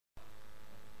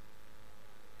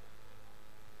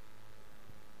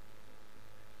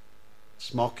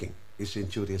Smoking is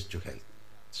injurious to health.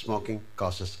 Smoking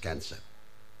causes cancer.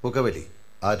 പുകവലി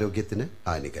ആരോഗ്യത്തിന്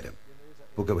ഹാനികരം.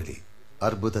 പുകവലി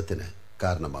അർബുദത്തിന്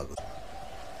കാരണമാകുന്നു.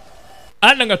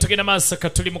 Ananga tukina masaka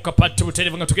tuli mukapatu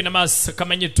televu nga tukina masaka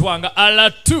manyitwanga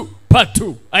ala2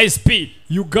 patu ISP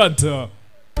Uganda.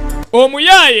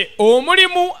 Omuyaye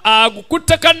omulimu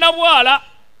agukutaka nabwala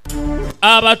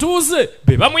abatuuze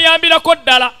be bamuyambirako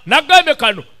ddala nagambe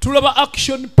kano tulaba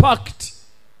action packed.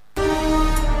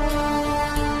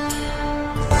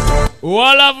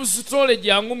 Walavu story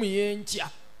jangu muyencha.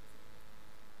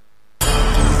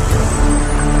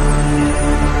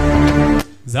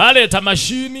 Zaleta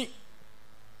mashini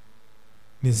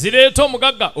nizireeta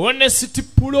omugagga Honest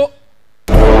Pulo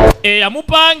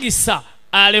eyamupangisa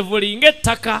alevulinga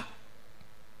ettaka.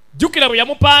 Jukira bwe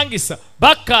yamupangisa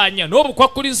bakkaanya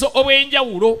n'obukwakulizo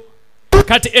obw'enjawulo.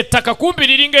 Kati ettaka kumpi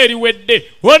liringa eriwedde.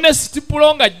 Honest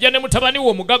Pulo ng'ajja ne mutabani we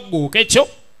omugagga Okekyo.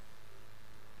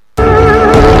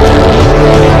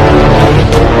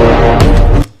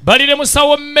 Balire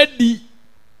musawo Medi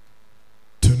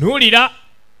tunuulira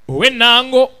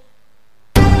ow'ennango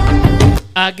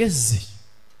agezi.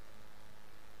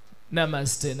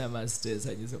 Namaste, namaste,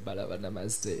 sanyizo balaba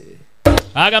namaste.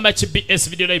 Agamba BS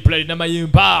Video Library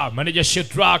namayimba manager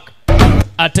Shedrack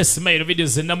ate Smile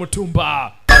Videos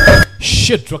namutumba.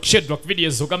 Shedrack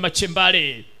Videos ogamba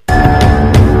Chembale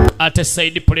ate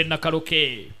Saidi Pole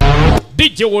Nakaluke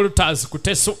DJ Walters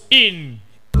kuteso in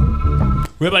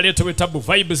webaleto wetabu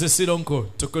vibes esironko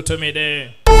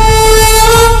tukutomede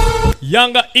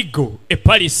Yanga Eagle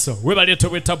Epaliso webaleto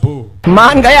wetabu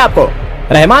मान गए आपको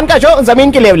रहमान का शो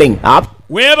जमीन की लेवलिंग आप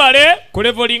webale ku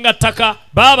leveling attaka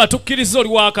baba tukkiriza oli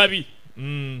wakabi.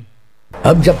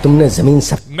 अब जब तुमने जमीन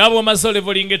सब ngabo mazo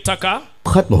leveling ettaka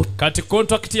खत्म हो kati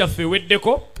contract yaffe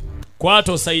weddeko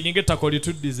kwato signing ettaka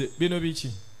lituddize bino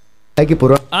biki कि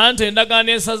पूरा ante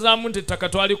endagaano esazaamu nti ettaka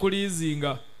twali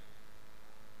kuliizinga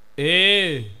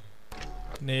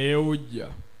naye ujja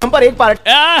हम पर एक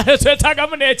party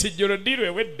twetaagamu n'ekijjulo ddiirwe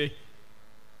wedde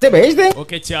से भेज दें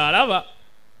okekyalaba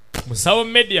musawo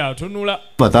media atunula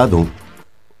बता दूं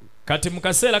kati mu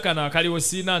kaseera kano akaliwo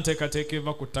siina nteekateeka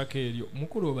eva ku ttaka eryo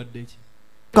mukulu obadde ki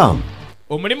काम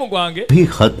omulimu gwange भी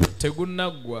खत्म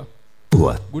tegunnaggwa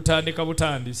हुआ gutandika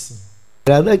butandisi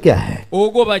इरादा क्या है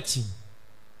ogoba ki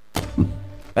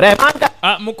रहमान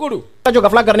का mukulu जो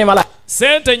गफला करने वाला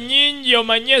sente nyingi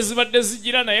omanye ezibadde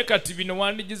zigira naye kati bino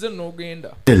wandigize n'ogenda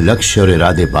लक्ष्य और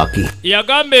इरादे बाकी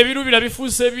yagamba ebirubira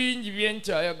bifuuse bingi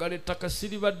byenkyayagala ettaka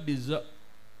siribaddiza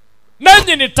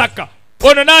nannyini ttaka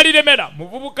ono n'aliremera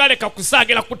muvubuka leka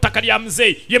kusaagira ku ttaka lya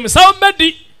muzeeyi ye musawo Medi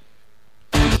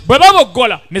bwe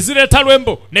baboggola ne zireeta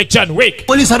lwembo ne John Wick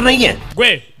police sir नहीं है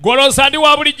gwe gwoloosa ndi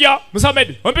wa bulijjo musawo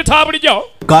Medi ompita wa bulijjo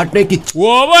काटने की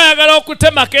w'oba oyagala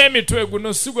okutemako emitwe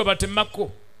guno si gwe batemako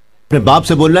अपने बाप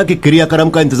से बोलना कि क्रियाक्रम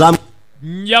का इंतजाम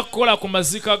nja kukola ku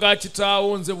mazika ga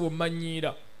kitaawo nze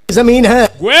bw'omanyiira जमीन है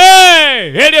gwe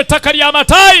eryo ettaka lya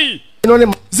matayi इन्होंने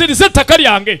zirize ettaka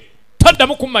lyange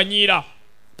taddamu kumanyiira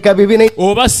कभी भी नहीं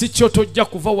oba si kyo tojja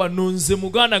kuva wano nze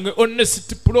muganda nge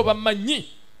Honest Pulo bamanyi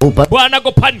ऊपर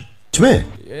bwanago pani में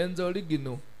yenza oli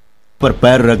gino पर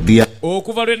पैर रख दिया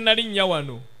okuva lwe nalinnya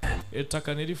wano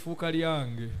ettaka ne lifuuka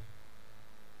lyange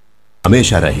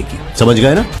हमेशा रहेगी समझ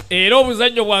गए ना era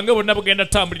obuzannyo bwange bwonna bugenda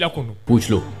tutambulira kuno पूछ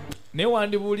लो naye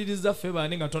wandibuuliriza ffe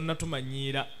baani nga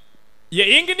tonnatumanyiira ye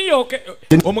inginiyoke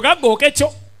omugagga Okekyo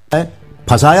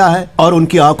फंसाया है और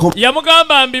उनकी आंखों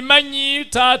yamugamba mbimanyi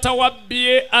taata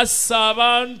wabbye assa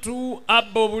abantu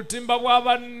abba obutimba bwa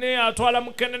banne atwala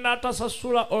mukene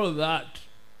n'atasasula all that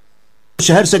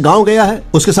शहर से गांव गया है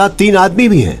उसके साथ 3 आदमी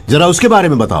भी हैं जरा उसके बारे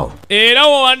में बताओ era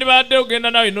wo wandibadde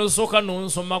ogenda nawe n'osooka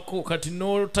n'onsomako kati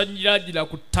n'otanyiragira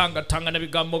kutangatanga na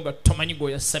bigambo nga tomanyi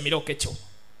gweoyasamira Okekyo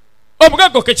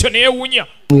omugagga Okekyo neewuunya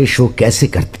ये शो कैसे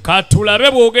करते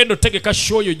katulabe bw'ogenda otegeka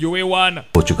shoyo gye weewaana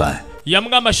हो चुका है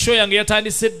yamugamba show yange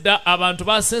yatandise dda abantu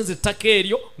basenze ettaka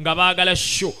eryo nga baagala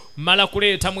show mala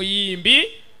kuleeta muyimbi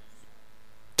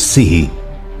सी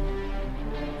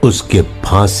उसके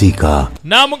फांसी का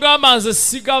n'amugamba nze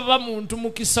sigava muntu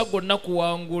mukisa gwonna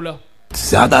kuwangula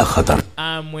ज्यादा खतर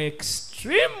I'm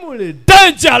extremely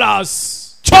dangerous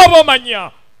kyoba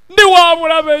omanya ndi wa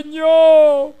bulabe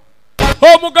nnyo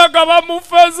omugagga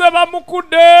bamufeze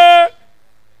bamukudde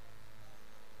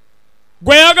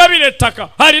gwe yagabira ettaka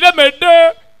aliremedde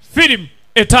firimu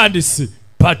etandise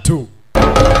patu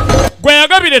gwe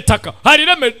yagabira ettaka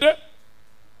aliremedde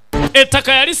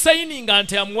ettaka yali sayininga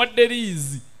nti amuwadde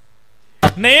liizi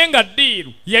naye nga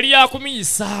ddiiru yali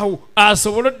yakumiyisaawo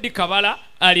asobole oddikabala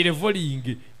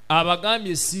alirevolinge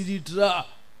abagambye siritra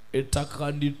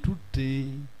ettaka nditutte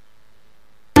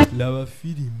laba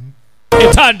firimu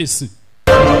etandise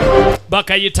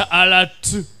bakayita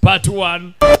alert part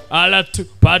 1 alert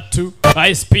part 2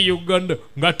 ISP Uganda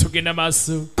nga tugenda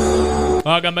maaso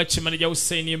agamba Kimanija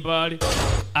Hussein Mbali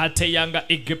ate Yanga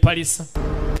Igepalisa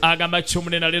agamba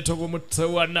Kyomunene aleeta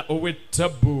obw'omutawaana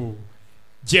obw'ettabu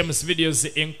James Videos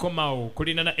enkomao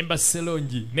kulina na Embassy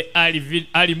Lounge ne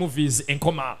Ali Movies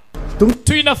enkoma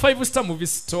tuyina 5 star movie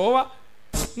store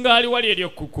ngali wali elyo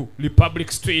kuku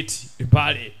Republic Street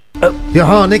Mbale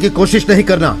यहाँ आने की कोशिश नहीं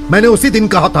करना मैंने उसी दिन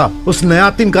कहा था उस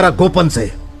नयातिन करा गोपन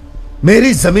से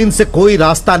मेरी जमीन से कोई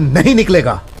रास्ता नहीं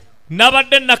निकलेगा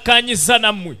nabadde nakanyiza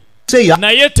nammwe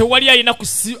naye tewali alina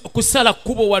kusala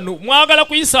kubo wano mwagala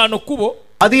kuyisa wano kubo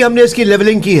आदि हमने इसकी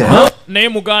लेवलिंग की है naye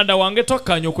muganda wange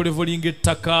twakkaanya okulevelinga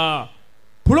ettaka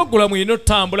pulogulamu ino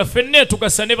tambula ffenna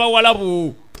tugasa ne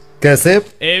bawalabu कैसे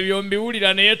ebyo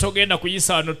mbiwulira naye togenda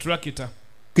kuyisa wano turakita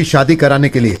की शादी कराने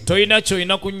के लिए toyina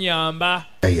kyoyina kunyamba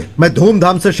मैं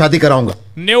धूमधाम से शादी कराऊंगा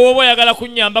ne woba oyagala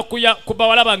kunyamba ku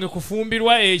bawala bange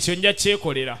kufumbirwa ekyo nja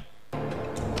kyekolera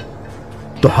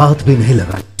तो हाथ भी नहीं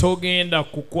लगा togenda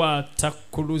kukwata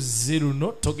ku luzzi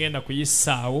luno togenda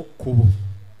kuyisaawo kubo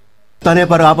ताने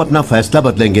पर आप अपना फैसला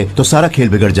बदलेंगे तो सारा खेल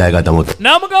बिगड़ जाएगा Damodar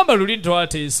n'amugamba luli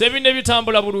twatese ebintu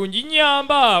ebitambula bulungi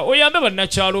nyamba oyambe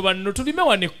bannakyalo banno tulime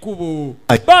wane ekkubo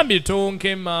bambi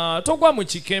tonkema togwa mu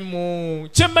kikemu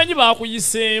kyemmanyi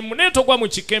baakuyiseemu naye togwa mu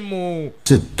kikemu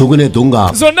दुगने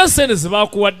दूंगा zonna sente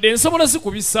zebaakuwadde nsobola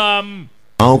zikubisaamu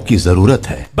गांव की जरूरत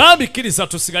है bambi kkiriza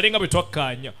tusigale nga bwe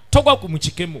twakkaanya togwa mu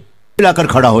kikemu मिलाकर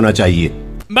खड़ा होना चाहिए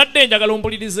mbadde njagala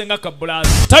ompulirize nga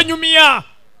kabulaazi tanyumya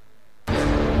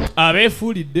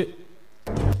abeefuulidde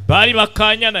baali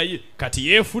bakkaanya naye kati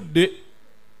yeefudde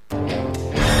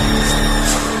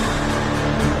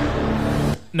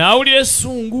n'awulira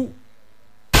essungu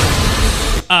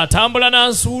atambula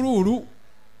nansuuluulu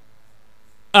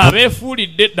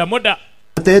abeefuulidde damoda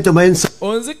तो मैं इंसान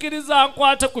onzikiriza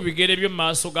nkwate ku bigere by'omu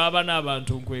maaso g'abaana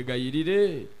abantu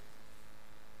nkwegayirire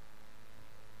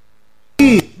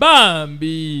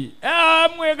bambi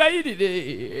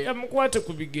mwegayirire amukwate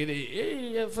ku bigere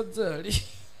afadhali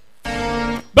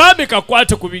bambi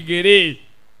kakwate ku bigere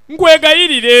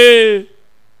nkwegayirire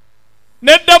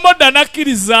neddamoda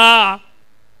nakkiriza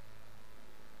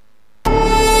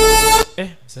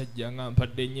musajja nga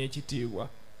mpadde nnyo ekitiibwa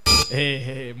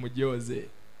mujoze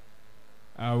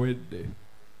awedde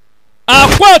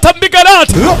akwata mubigere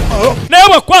ati naye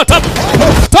bwekwata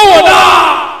towona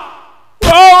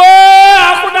owe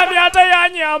hakuna byata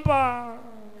yanyamba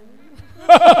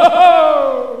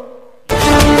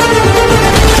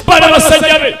bana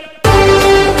basajja be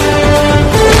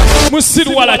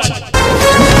musirwalaki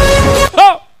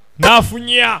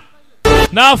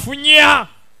nafunya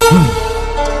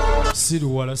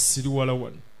siriwala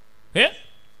wano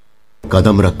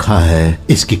कदम रखा है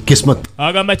इसकी किस्मत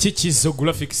agamba kikizo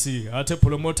graphics ate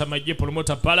promota majje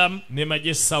promota palam ne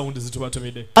majje sound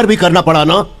zitubatomede और भी करना पड़ा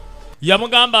ना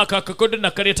yamugamba akakakode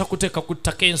nakaleeta kuteeka ku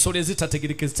ttaka ensolo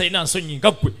ezitategerekezi talina nsonyi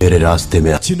nga ggwe मेरे रास्ते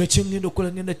में kino kyengenda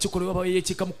okukola ngenda kikolebwa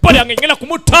bayeekikamu kuba lyange ngenda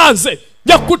kumutanze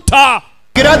nja kutta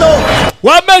गिरा दो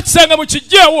wamma ekisenge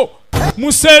mukijjeewo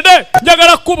musende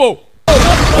njagala kkubo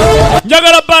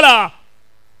njagala bbala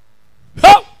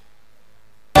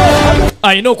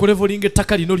ayina okulevolinga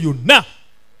ettaka lino lyonna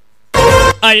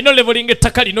ayina olevolinga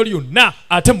ettaka lino lyonna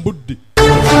ate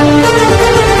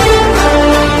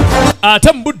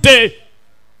mubudde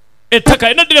ettaka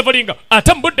ayina dilevolinga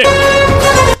ate mubudde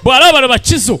bw'alaba bano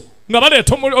bakizo nga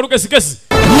baleeta olugezigezi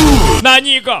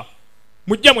n'anyiiga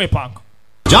mujja mwepanga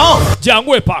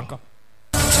jangu wepanga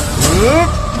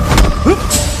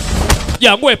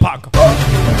jangu wepanga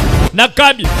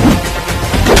nagambye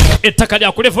ettaka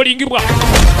lyakulevolingibwa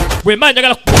bwema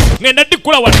njagala ngenda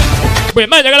dikkula wano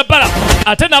bwema njagala bbala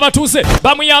ate n'abatuuze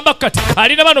bamuyamba kati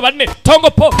alina bano banne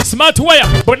tongopo smart wire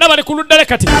bonna bali ku luddale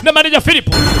kati ne manager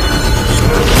Philip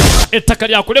ettaka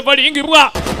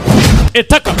lyakulevolingibwa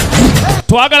ettaka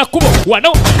twagala kubo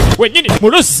wano wenyini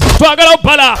mulusi twagalawo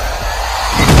bbala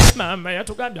mama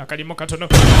yatugambye akalimo katono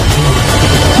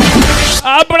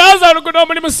abulaza oluguno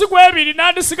omulimu si gwebiri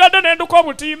nandisigadde nenduka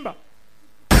obutimba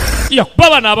yakuba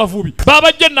bano abavubi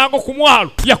babajja nango ku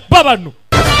mwalo yakuba bano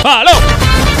halo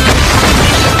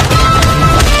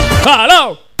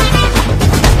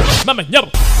mama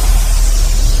nyabo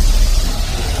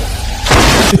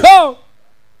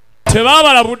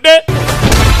tebabalabudde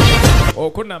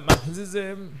okunama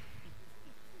nzizeemu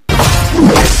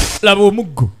laba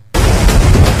omuggo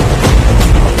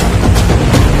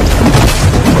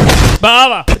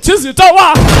baba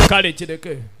kizitawa kale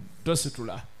kireke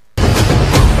tositula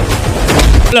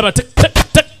laba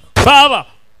baba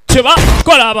kyeba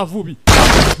kola abavubi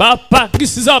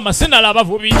bapangisiza amasenala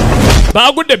abavubi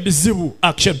bagudde bizibu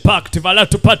action packed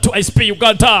valatu part 2 ISP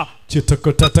Uganda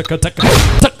kitokota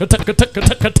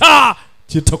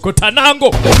kitokota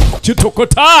nango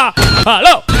kitokota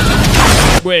halo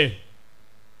gwe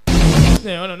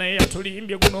ono naye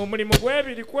yatulimbye guno omulimu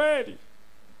gwebiri kweri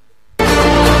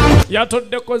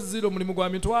yatoddeko 0 mulimu gwa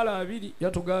mitwalo 2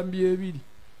 yatugambye 2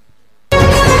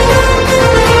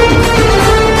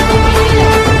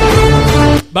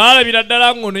 balabira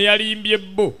ddala ngono yalimbye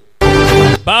bo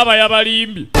baba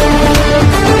yabalimbye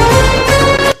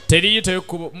teriyite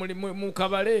mu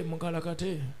kabale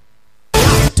mukalakate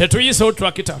tetuyise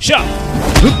otrakita sha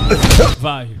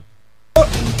vayo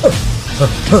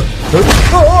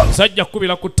sajja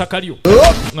kubira ku ttaka lyo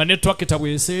nga ne trakita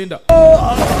bwesenda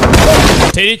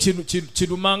teri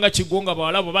kirumanga kigonga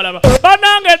bawalabo balaba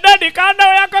banange dadi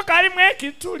kandawo yako kalimu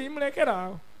ekituli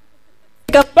mulekerawo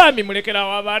bami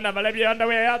mulekerawo abaana balabye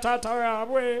yandawe ya taata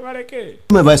wabwe baleke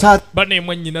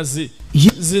banemwe nnyinaze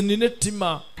ze nina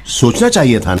ettima सोचना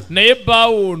चाहिए था naye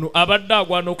baawo ono abadde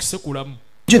agwana okusekulamu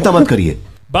चिंता मत करिए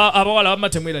abawala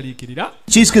bamatemweraliikirira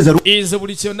चीज की जरूरत nze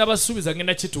buli kyonna basuubiza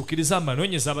ngenda kituukiriza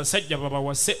amanoonyeza abasajja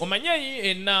babawase omanyeyi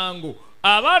ennango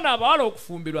abaana abawala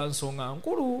okufumbirwa nsonga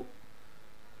nkulu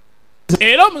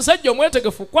era omusajja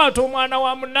omwetegefu kwata omwana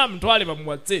wa munna mutwale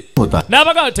bamuwatse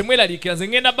n'abagala temweraliikira nze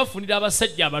ngenda bafunira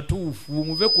abasajja abatuufu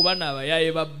muve ku bana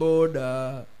abayaye ba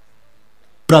booda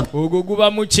ogwo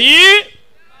guba muki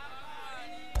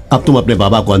अब तुम अपने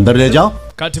बाबा को अंदर ले जाओ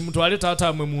kati mutwale taata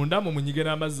amwe munda mumunyige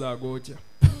n'amazzi agookya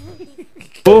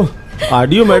ओह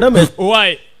audio madam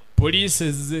owaye poliisi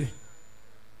ezze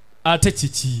ate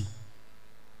kiki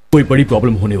कोई बड़ी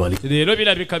प्रॉब्लम होने वाली leero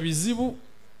birabika bizibu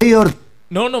और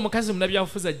noono omukazi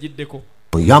munabyafuzi ajjiddeko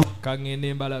यम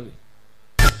kaŋŋende mbalabe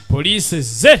poliisi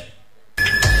ezze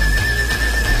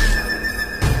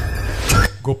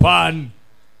gopan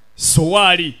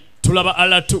sowali tulaba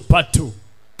alatu patu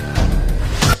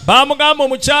bamugamba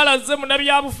omukyala azze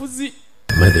munabyabufuzi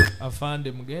मैं देख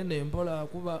afande mugende empola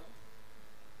akuba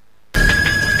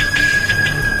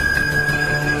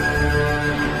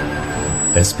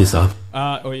SP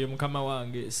साहब oye mukama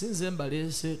wange sinze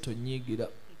mbaleese tonyiigira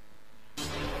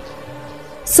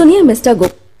सुनिए मिस्टर गो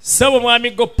sebo mwami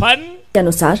gopan के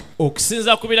अनुसार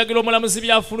okusinza ku biragiro omulamuzi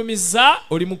byafulumizza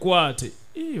oli mukwate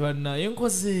bannaye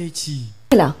nkoze eki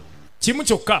खिला kimu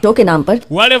kyokka जो के नाम पर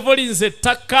walevolinze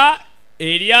ettaka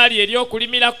eryali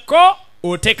ery'okulimirako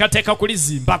oteekateeka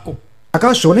kulizimbako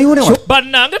आकाश शो नहीं होने वाला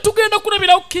bannange tugenda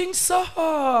kulabirawo king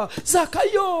saha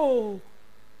zakayo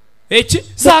eki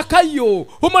zakayo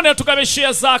omwana yatugaba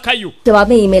esheya zakayo जवाब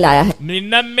में ईमेल आया है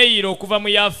nina meyiro okuva mu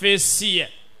yafeesi ye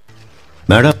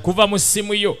madam kuva mu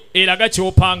simu yo eraga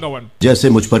kyopanga wano जैसे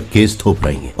मुझ पर केस थोप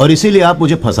रही हैं और इसीलिए आप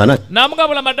मुझे फंसाना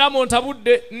namugabula madamu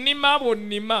ontabudde nnima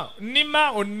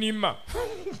onnima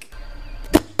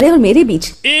और मेरे बीच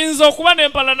nze okuba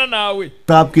nempalana naawe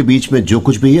आपके बीच में जो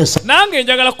कुछ भी है सब nange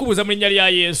njagala kukubuuza mu linnya lya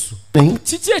yesu नहीं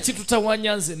kiki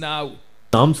ekitutawanya nze naawe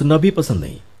नाम सुनना भी पसंद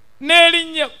नहीं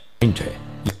n'erinnya पॉइंट है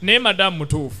naye madamu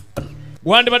mutuufu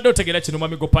wandibadde otegeera kino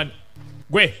mwami gopani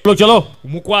gwe चलो चलो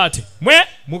mukwate mwe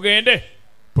mugende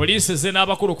poliisi ze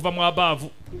n'abakulu okuva mu abaavu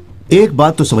एक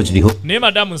बात तो समझनी हो naye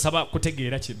madamu nsaba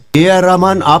kutegeera kino AR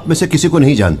Rahman आप में से किसी को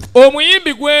नहीं जानते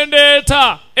omuyimbi gwendeeta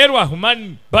erwahman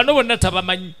bano bonna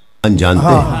tabamanyi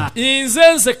जानते हैं nze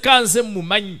nzekka nze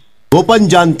mumanyi गोपन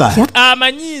जानता है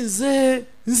amanyi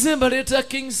nze mbaleeta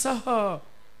king saha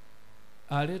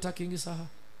aleeta king saha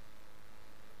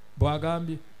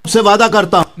bwagambye से वादा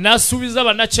करता हूं n'asuubiza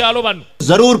bannakyalo bano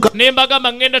जरूर कर ne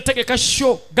mbagamba ngenda tegeka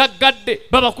sho gaggadde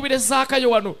babakubire zaakayo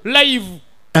wano live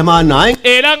Rahman आए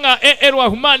era nga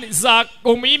erwahman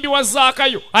omuyimbi wa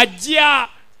zaakayo ajja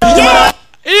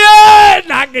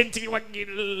nange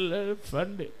ntiwagire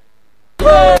fande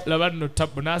laba nno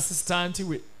tabu n'assisitanti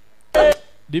we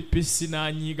dpc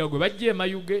n'anyiiga gwe bajja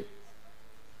emayuge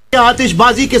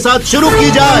आतिशबाजी के साथ शुरू की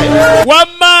जाए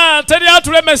wamma teri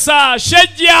atulemesa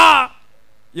shejja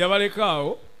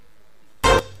yabalekaawo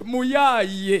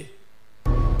muyaaye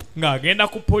ng'agenda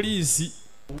ku poliisi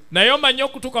naye omanyi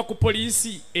okutuuka ku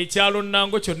poliisi ekyalo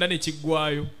nango kyonna ne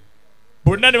kiggwayo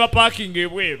bonna ne bapaakinga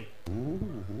ebweru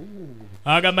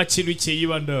agamba kiru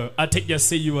kyeyibanda ate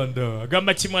jase yibanda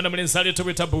agamba kimwana mulenzi aleeta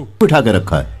bwetabu उठा के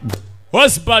रखा है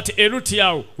Osbat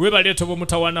erutiawo webaleeta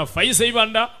bwomutawana Faiza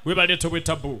ibanda webaleeta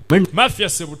bwetabu Mafia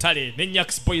Sebutale ne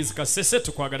Nyax Boys kasese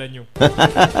tukwagala nnyo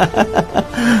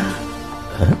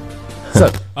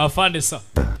afande sa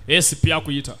SP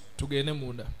akuyita tugende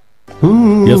munda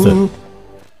yes sir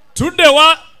tudde wa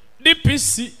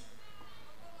DPC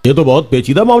ये तो बहुत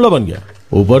पेचीदा मामला बन गया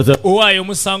ऊपर से owaye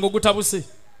omusango gutabuse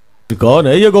कौन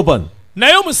है ये गोपन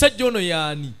naye omusajja ono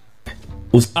yaani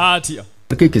उस atya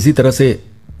के किसी तरह से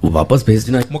वापस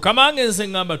भेजना mukama wange nze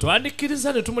ŋŋamba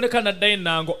twandikkiriza ne tumuleka naddayo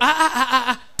enango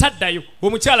taddayo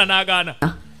omukyala n'agaana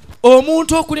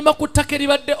omuntu okulima ku ttaka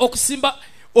eribadde okusimba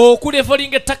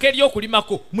okulevolinga ettaka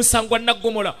ery'okulimako musangwa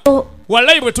naggomola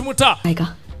wallayi bwe tumuta आएगा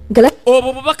गलत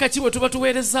obwo bubaka ki bwe tuba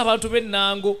tuweereza abantu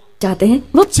b'ennango चाहते हैं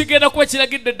वो kigenda kuba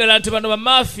kiragidde ddala nti bano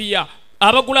bamafiya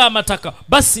abagula amataka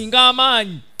basinga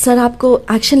amaanyi sir आपको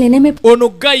एक्शन लेने में ono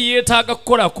gayi yeetaaga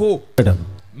kukolako madam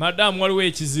madamu waliwo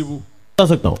ekizibu बता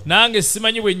सकता हूँ nange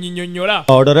simanyi bwe nnyinnyonnyola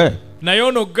order है naye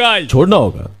ono gayi छोड़ना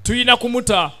होगा tuyina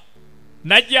kumuta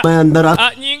najja मैं अंदर आ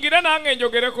nyingira nange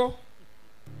njogereko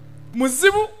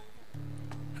muzibu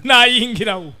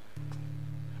nayingirawo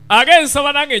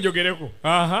agensaba nange njogereko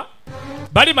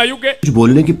bali mayuge कुछ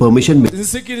बोलने की परमिशन में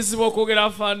nsikirizibwa okwogera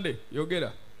afande yogera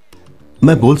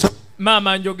मैं बोल सकता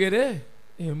maama njogere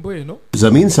embo eno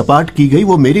जमीन सपाट की गई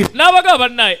वो मेरी n'abagaba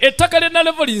bannaye ettaka lye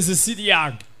nalevolinze si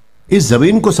lyange इस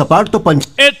जमीन को सपाट तो पंच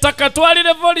ettaka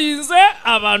twalirevolinze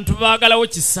abantu baagalawo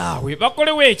kisaawe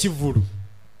bakolewo ekivulu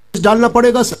डालना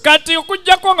पड़ेगा sir kati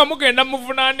okujjako nga mugenda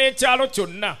muvunaana ekyalo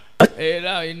kyonna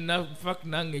era infact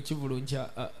nange ekivulu nkya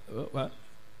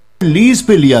lease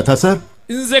पे लिया था sir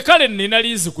nze kale nina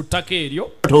liizi ku ttaka eryo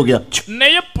हो गया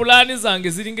naye pulaani zange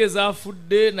ziringa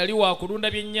ezafudde nali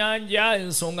wakulunda byennyanja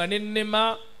ensonga n'ennema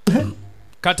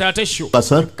kati ate sho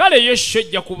sir kale yo sho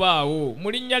ejja kubaawo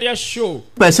mu linnya lya sho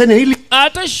पैसे नहीं लिए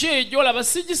ate sho egyo olaba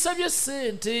sigisabye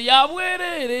ssente ya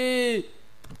bwereere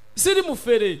siri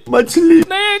mufere मछली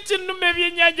naye ekinnuma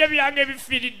ebyennyanja byange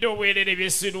bifiiridde obwereere bye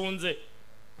sirunze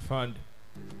fande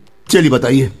चलिए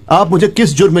बताइए आप मुझे किस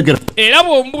जुर्म में गिरफ्तार era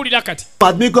bw'ombuulira kati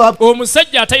आदमी को आप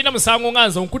omusajja atalina musango nga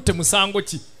nze onkutte musango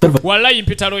ki wallayi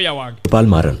mpita looya wange Gopal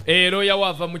Maran looya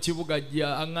waava mu kibuga jja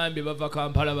aŋŋambye bava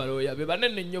kampala balooya be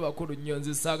banene nnyo bakulu nnyo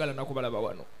nze saagala nakubalaba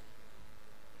wano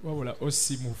wabula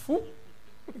osimufu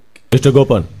mister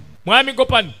गोपन mwami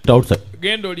gopani outside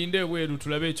genda olinde ebweru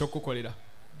tulabe ekyokukolera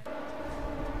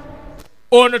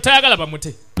ono tayagala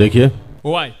bamute देखिए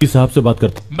owaayi इस साहब से बात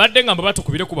करते mbadde nga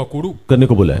mbabatukubire ku bakulu करने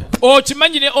को बोला है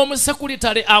okimanyire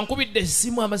omusekuritale ankubidde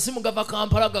essimu amasimu gava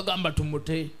kampala gagamba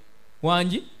tumute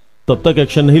wangi तब तक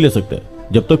एक्शन नहीं ले सकते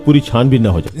जब तक पूरी छानबीन न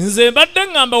हो जाए nze mbadde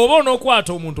ngamba oba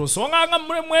onookwata omuntu osonganga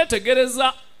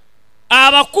mwetegereza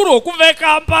abakulu okuva e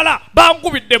kampala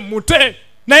bankubidde mute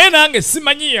naye nange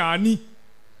simanyi yaani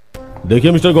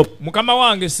देखिए मिस्टर गोप mukama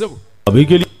wange ssebo अभी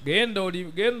के लिए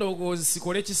genda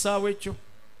osikole ekisaawe ekyo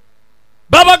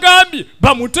babagambye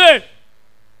bamute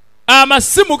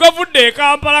amasimu gavudde e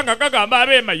kampala nga gagamba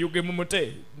abeemayuge mumute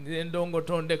endongo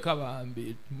tondeka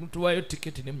bambi mutuwayo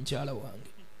tiketi ne mukyala wange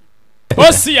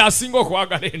osi yasinga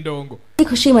okwagala endongo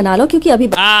खुशी मना लो क्योंकि अभी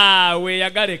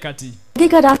weeyagale kati आगे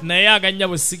का रात naye aganya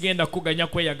bwe sigenda kuganya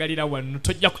kweyagalira wano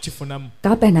tojja kukifunamu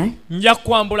का पहना है nja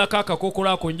kukwambulako akakookolo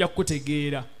ako nja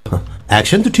kukutegeera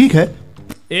action तो ठीक है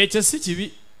ekyo si kibi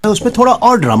उसमें थोड़ा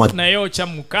और drama naye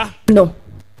okyamuka no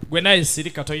gwe naye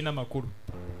sirika tolina makulu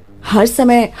हर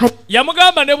समय हर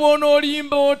yamugamba ne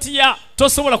bw'onoolimba otya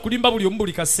tosobola kulimba buli omu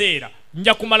buli kaseera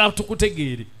nja kumala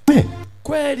tukutegeere में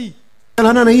kweri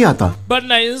चलाना नहीं आता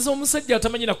bannaye nze omusajja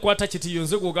atamanyi nakukwata kitiyo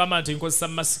nze gwogamba nti nkozesa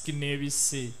masiki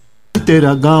n'ebisse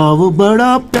तेरा गाँव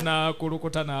बड़ा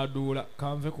n'akulukuta n'aduula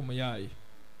kanve ku muyaayi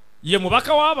ye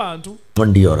mubaka w'abantu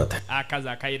वंडी औरत है akazi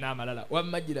akayina amalala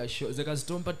wammagira sho ze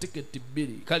kazitompa tiketi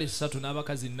bbiri kale ssatu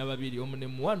n'abakazi nnababiri omu ne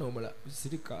muwana omula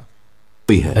sirika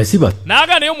हुई है ऐसी बात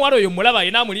naaga naye omuwala oyo mulaba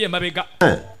ayina amuli emabega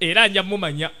era nja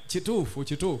mumanya kituufu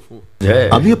kituufu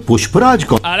अब ये पुष्पराज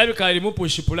कौन alabika alimu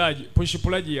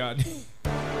pushipulaji yani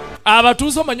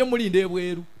abatuuze omanyi omulinda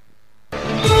ebweru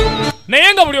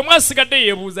naye nga buli omu asigadde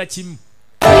yeebuuza kimu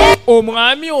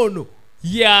omwami ono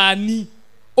yaani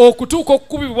okutuuka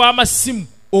okukubibwa amasimu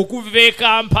okuva e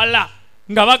kampala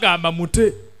nga bagamba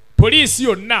mute poliisi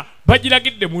yonna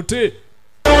bagiragidde mute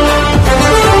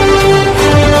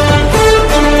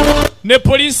ne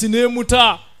poliisi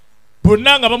n'emuta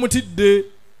bonna nga bamutidde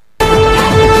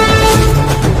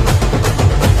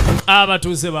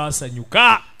abatuuze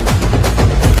baasanyuka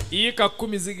yiika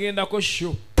 10 zigendako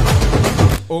sho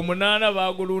 8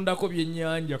 baagulundako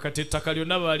byennyanja kati ettaka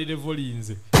lyonna baali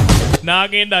levolinze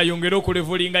n'agenda ayongere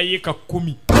okulevolinga yiika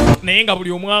 10 naye nga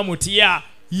buli omu amutya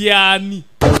yaani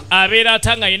abeera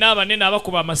atanga ayina abanene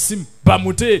abakuba amasimu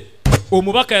bamute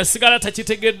omubaka yasigala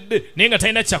takitegedde naye nga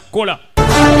talina kyakkola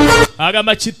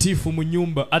agamba kitiifu mu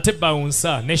nnyumba ate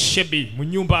bawunsa ne shebi mu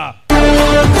nnyumba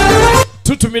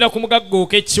tutumira ku mugagga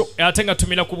okekyo ate nga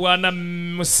tumira ku bwana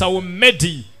musawo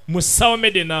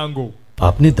medi nango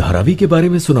आपने धारावी के बारे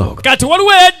में सुना होगा kati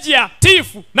waliwo yajja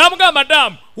tiifu n'amugamba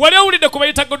madamu wali owulidde ku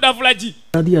bayita godavulaji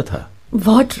दिया था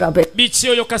What rubbish. Biki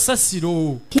oyo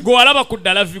kasasiro gwe walaba ku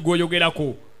ddala vi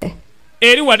gw'oyogerako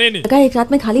eri wanene जगह एक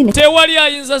रात में खाली नहीं tewali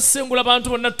ayinza sengula bantu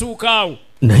bonna tuukaawo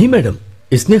नहीं मैडम,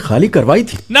 इसने खाली करवाई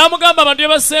थी n'amugamba abantu bye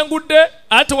basengudde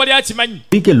ate tewali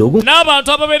akimanyi के लोगों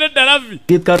n'abantu ababeeredde lavi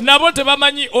का nabo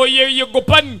tebamanyi oyo ye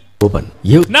gopani open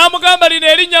ये n'amugamba lino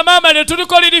erinnya maama lye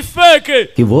tuliko liri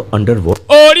feeke कि वो underworld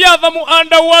oli ava mu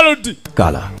underworld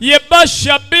काला ye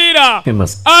bashabira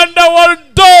famous underworld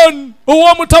don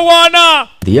ow'omutawaana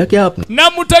दिया क्या आपने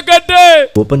namutegedde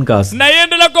ओपन का naye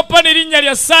ndala gopa n'erinnya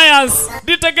lya science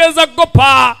litegeeza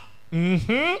gopa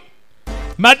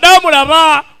madamu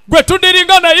laba gwe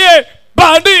tudiringa naye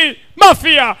bandi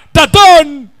mafia tadon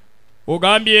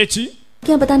ogambye eki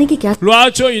क्या बताने की क्या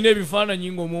lwaki oyina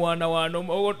ebifaananyi ng'omuwaanawaana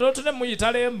ototune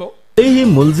muyita lembo ही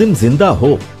मुलजिम जिंदा हो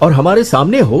और हमारे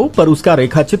सामने हो पर उसका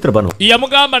रेखा चित्र बनो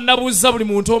yamugamba nabuuza buli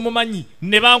muntu omumanyi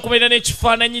ne bankubira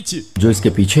n'ekifaananyi kye जो इसके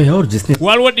पीछे है और जिसने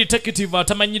waliwo detective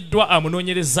atamanyiddwa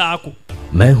amunoonyerezaako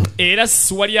मैं हूँ era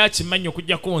siwali akimanyi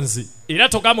okugyako nze era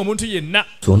togamba omuntu yenna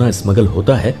सोना स्मगल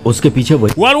होता है उसके पीछे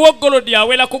वही waliwo golodi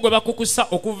awerako gwe bakukusa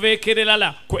okuva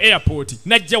ekererala ku airport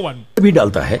najja wano भी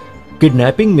डालता है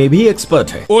किडनैपिंग में भी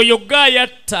एक्सपर्ट है oyo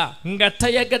gaayatta nga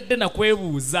tayagadde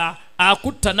nakwebuuza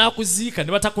akutta n'akuziika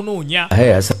ne batakunoonya है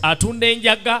ऐसा atunda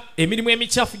enjaga emirimu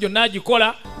emikyafu gyonna agikola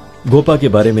Gopa के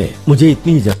बारे में मुझे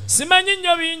इतनी ही simanyi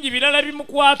nnyo bingi birala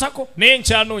bimukwatako naye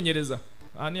nkyanoonyereza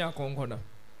ani akonkona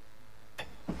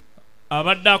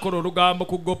abadde akola olugambo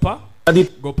ku gopa जानकारी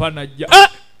gopa najja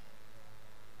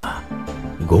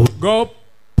गो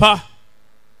gopa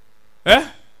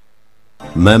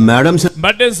मैं मैडम से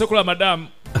mbadde nsekula madamu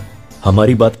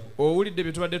हमारी बात owulidde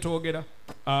bye tubadde twogera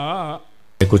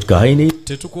कुछ कहा ही नहीं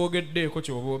tetukwogeddeeko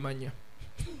kyoba omanya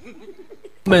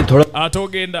मैं थोड़ा ate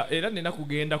ogenda era nina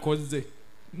kugenda kozze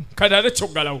kale ate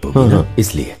kyoggalawo हाँ,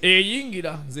 इसलिए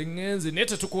eyingira nze ŋŋenze naye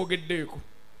tetukwogeddeeko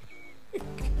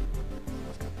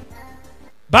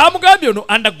baamugambye ono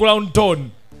underground don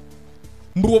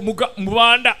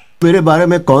mubanda मेरे बारे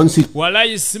में कौन सी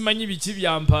walayi simanyi biki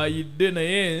byampaayidde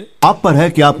naye आप पर है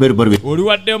कि आप मेरे पर भी oli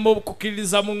waddemu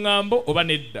okukkiririza mu ŋŋambo oba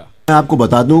nedda मैं आपको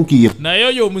बता दूं कि ये naye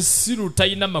oyo omusiru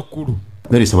talina makulu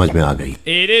मेरी समझ में आ गई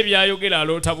era ebyayogera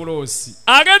aloota buloosi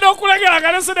agenda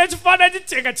okulegeragaleso n'ekifaananyi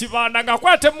kye nga kibanda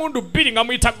ng'akwata emmundu bbiri nga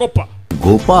muyita gopa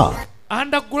Gopa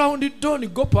underground don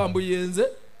gopa mbu yenze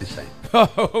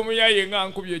omuyaye nga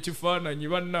nkubye ekifaananyi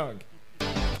bannange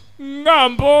nga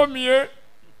mpoomye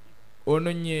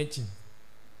ono nyeeki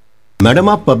madam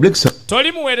आप public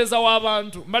toli muweereza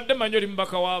w'abantu mbadde manyi oli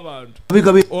mubaka w'abantu कभी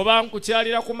कभी oba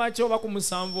nkukyalira ku makya oba ku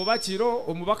musanvu oba kiro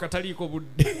omubaka taliiko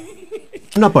budde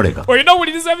ना पड़ेगा olina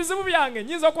owuliriza ebizibu byange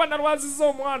nyinza okuba nalwazizza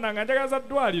omwana nga njagaza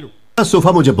ddwaliro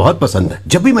sofa मुझे बहुत पसंद है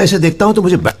जब भी मैं इसे देखता हूँ तो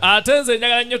मुझे ate nze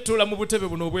njagala nnyo tuula mu butebe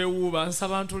buno obwewuuba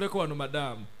nsaba ntuleko wano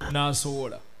madamu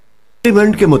n'asowola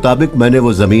agreement के मुताबिक मैंने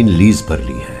वो जमीन लीज पर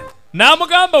ली है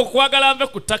n'amugamba okwagala nve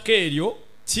ku ttaka eryo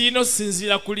kiina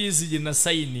osinziira ku liizi gye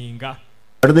nasayininga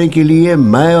करने के लिए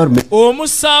मैं और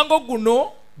omusango guno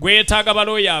gwetaaga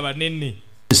balooya abanene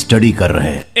study कर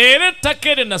रहे हैं era ettaka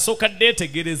eryo nasooka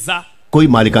ddeetegereza कोई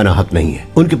मालिकाना हक नहीं है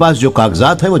उनके पास जो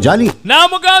कागजात हैं वो जाली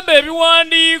n'amugamba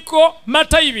ebiwandiiko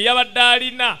matayi bye yabadde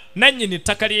alina nannyini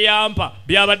ettaka lye yampa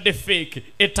byabadde feeke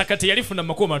ettaka teyalifuna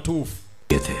makubo matuufu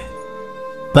थे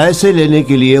पैसे लेने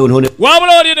के लिए उन्होंने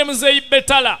wabula oli ne muzeeyi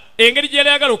betala engeri gye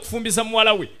yayagala okufumbisa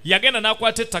muwala we yagenda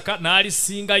n'akwata ettaka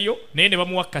n'alisingayo naye ne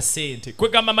bamuwa kasente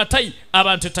kwegamba matayi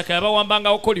abantu ettaka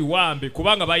yabawambangako liwambe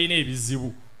kubanga balina ebizibu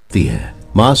है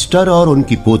मास्टर और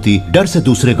उनकी पोती डर से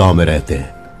दूसरे गांव में रहते हैं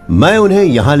मैं उन्हें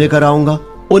यहाँ लेकर आऊंगा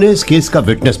उन्हें इस केस का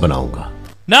विटनेस बनाऊंगा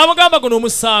n'amugamba guno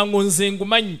omusango nze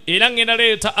ngumanyi era ngenda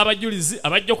leeta abajulizi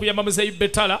abajja okuyamba muzeeyi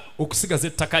betala okusigaza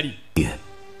ettaka lye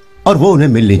और वो उन्हें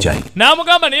मिलनी चाहिए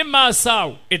n'amugamba naye maaso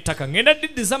awo ettaka ngenda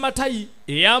diddiza matayi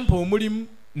eyampa omulimu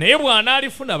naye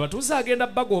bw'anaalifuna abatuuze agenda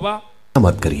bagoba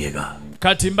मत करिएगा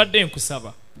kati mbadde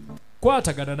nkusaba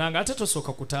kwatagana nange ate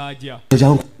tosooka kutaaja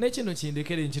जाऊं ne kino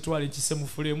kindekere nkitwale nkise mu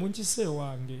fulemu nkise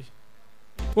wange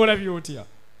olabye otya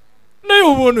naye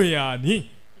oba ono yaani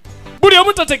buli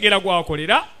omu tategeera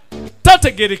gwakolera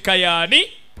tategereka yaani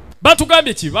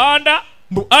batugambye kibanda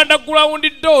mbu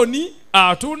underground doni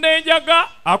atunda enjaga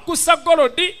akussa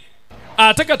golodi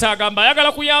ate kati agamba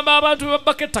ayagala kuyamba abantu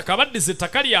bebabbako ettaka baddiza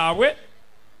ettaka lyabwe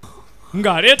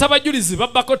ng'aleeta abajulizi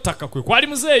babbako ttaka kwe kwali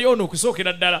muzeeyi ono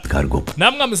okusookera ddala गोप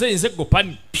namwe muzeeyi nze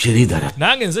gopani Sreedharan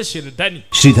nange nze sheredani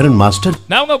Sreedharan master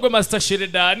namwe gwe masita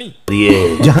sheredani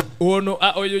ये जहाँ ono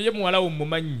oyo ye muwala wo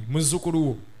mumanyi muzzukulu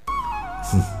wo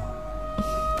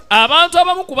abantu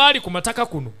abamu ku baali ku mataka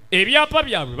kuno ebyapa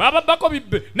byabwe bababbako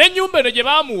bibbe n'ennyumba eno gye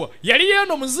baamuwa yali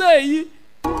yeeno muzeeyi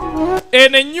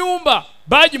eno ennyumba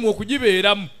bagimu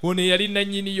okugibeeramu ono yali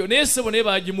nannyiniyo naye ssebo naye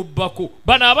bagimubbako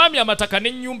bano abaami amataka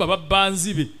n'ennyumba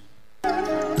babbanzibe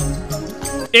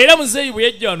era muzeeyi bwe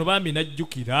yajja wano bambi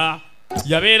n'ajjukira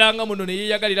yabeeranga muno ne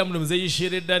yeeyagalira muno muzeeyi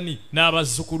Sheredani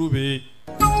n'abazzukulu be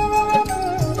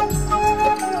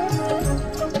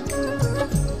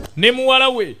ne muwala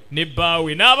we ne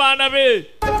bbaawe n'abaana be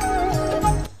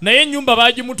naye ennyumba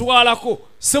baagimutwalako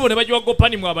ssebo ne bagiwa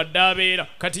Gopani mwabadde abeera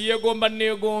kati yeegomba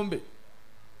neegombe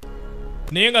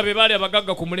naye nga be baali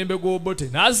abagagga ku mulembe gw'Obote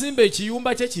n'azimba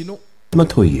ekiyumba kye kino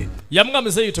मत होइए yamuga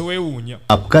muzeeyi teweewuunya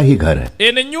आपका ही घर है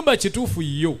eno ennyumba kituufu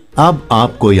yo अब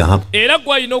आपको यहाँ era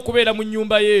gw'alina okubeera mu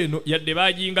nnyumba y'eno yadde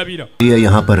baagingabira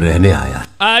यहाँ पर रहने आया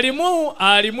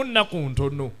alimu nnaku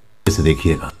ntono इसे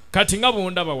देखिएगा kati nga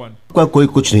bw'ondaba wano का कोई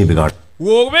कुछ नहीं बिगाड़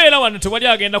w'obeera wano tewali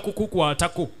agenda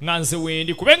kukukwatako nga nze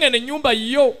wendi kubanga eno ennyumba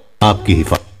yo आपकी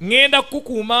हिफाजत ŋŋenda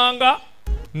kukukuumanga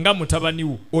nga mutabani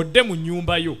wo odde mu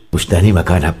nnyumba yo पुश्तैनी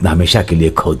मकान अपना हमेशा के लिए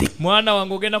खो दी mwana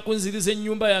wange ogenda kunziriza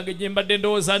ennyumba yange gye mbadde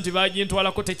ndowooza nti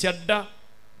baagintwalako tekyadda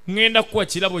ŋŋenda kuwa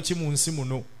kirabo ki mu nsi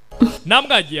muno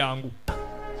namuga jangu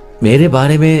मेरे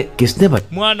बारे में किसने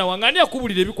बताया mwana wange ani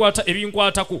akubuulira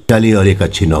ebinkwatako चली और एक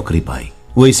अच्छी नौकरी पाई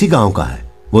वो इसी गांव का है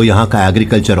वो यहाँ का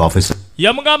agriculture officer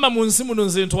yamugamba mu nsi muno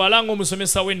nze ntwalanga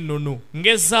omusomesa w'ennono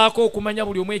ngezaako okumanya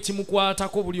buli omu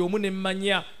ekimukwatako buli omu ne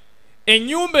mmanya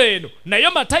ennyumba eno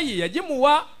nayo Matayi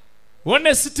yagimuwa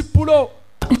wonesitipulo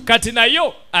kati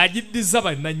nayo agiddiza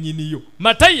bannannyiniyo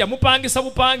Matayi yamupangisa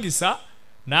bupangisa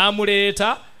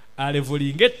n'amuleeta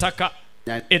alevulinga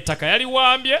ettaka yali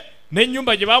wambye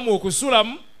n'ennyumba gye baamuwa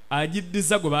okusulamu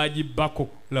agiddiza gwe baagibbako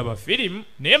laba firimu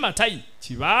naye Matayi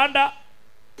kibanda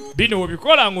bino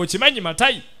webikola ng'okimanyi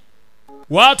Matayi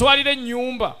waatwalira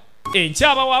ennyumba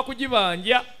enkyaba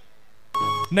wakugibanja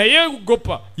naye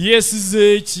Gopa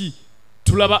yeesize eki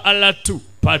tulaba alatu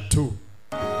patu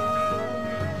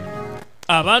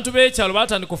abantu b'ekyalo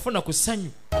baatandika okufuna ku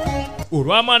ssanyu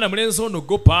olw'amwana mulenzi ono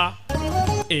Gopa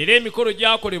era emikolo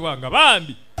gyakolebwa nga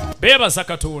bambi beebaza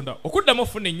Katonda okuddamu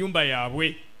okufuna ennyumba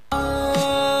yaabwe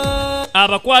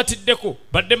abakwatiddeko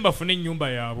badde mbafune ennyumba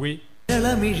yaabwe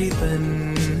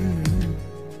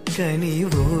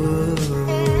കനിവോ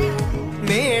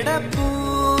മേടപ്പൂവനികൾ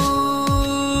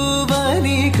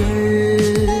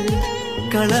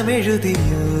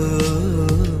കളമെഴുതിയോ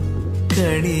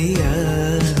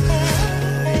കണിയായി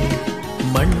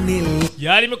മണ്ണിൽ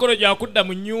yali mikolo gya kudda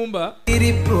mu nnyumba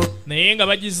naye nga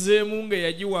bagizeemu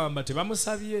ng'eyagiwamba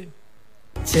tebamusabye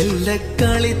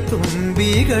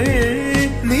ചെല്ലക്കളിത്തുമ്പികൾ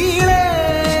നീളേ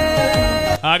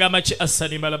agamba ki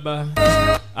Assani Malaba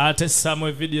ate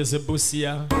Samuel Videos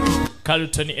Busia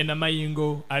Carlton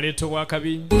Enamayingo aleeta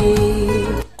obwakabi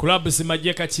Club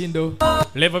Simajje Kachindo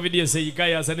Level Videos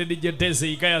Eigayaza ne DJ Deze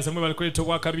Eigayaza mwe balikuleeta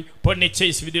obwakabi Pone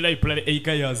Chase Video Live Play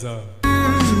Eigayaza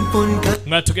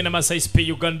nga tugenda Masai Sp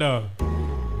Uganda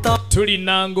tuli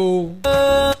nango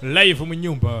live mu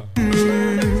nyumba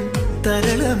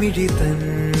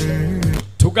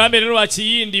tugambe lero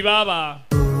akiyindi baba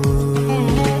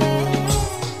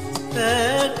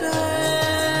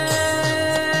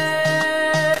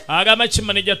agamba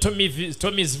kimaneja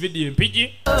Tommy's Video mpigi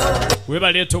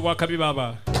webaleeta obwakabi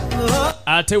baba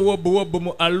ate wobu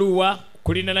mu Aluwa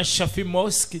kulina na Shafi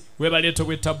Mosque webaleeta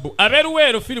obwetabu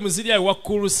aberuwero filimu ziri ayo wa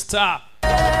Cool Star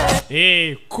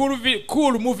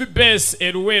cool movie base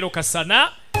eruwero Kasana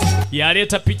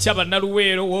yaleeta picha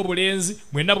bannaluwero w'obulenzi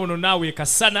mwena buno naawe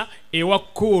Kasana ewa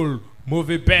Cool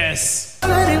movie base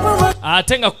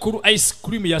ate nga Cool ice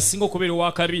cream yasinga okubeera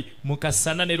owakabi mu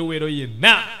Kasana ne luwero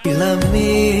yenna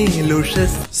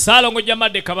Salongo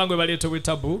Jamadde Kabangwe baleeta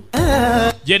obwetabu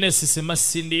Genesis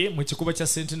Masindi mu kikubo kya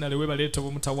Centenary we baleeta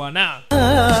obumutawaana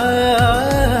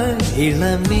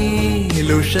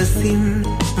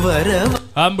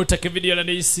ambutake video na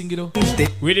neisingiro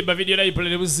wili ba video na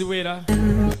ipolele buziwera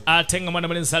atenga mwana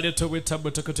mulenzi aleeta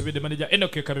obwetabu tokotubide manager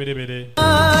Enoke Kaberebere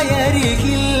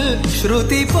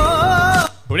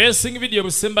Blessing Video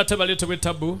Busemba tabaleeta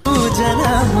obwetabu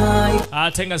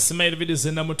atenga Smile Video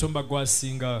zena mutumba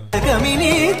gwasinga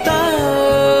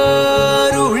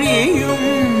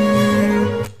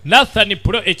Nathan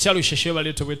Pro ekyalo sheshe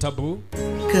baleeta obwetabu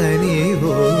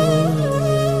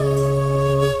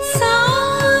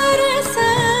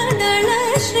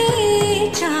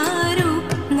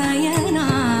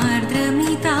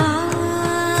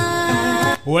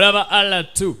olaba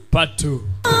alatu patu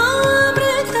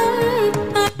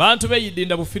bantu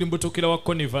beyidinda bufirimu butukira wa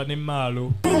Koniva ne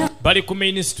Malo bali ku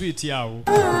main street yawo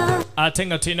ate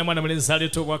nga tulina mwana mulenzi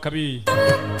aleeta obwakabi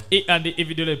E&E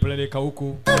Video Live Play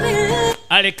huku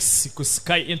Alex ku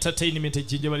Sky Entertainment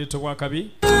ejjinja baleeta obwakabi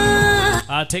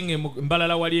ate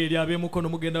mbalala wali eri ab'emukono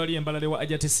mugenda wali embalala wa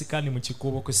ajate sikani mu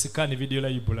kikuubo ku sikani video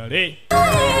library.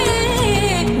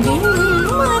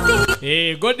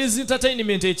 God's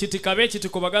Entertainment ekitika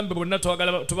bekitiko bagambe bonna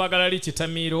tubagala li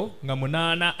kitamiiro nga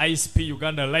 8 ISP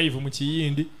Uganda live mu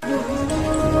kiyindi.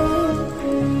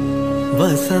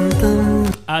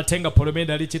 Vasantam Atenga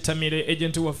Polomeda ali kitamire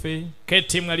agent waffe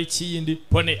Ketim ali kiyindi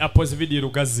pone apos video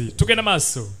lugazi tugenda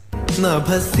maaso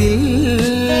Nabhasil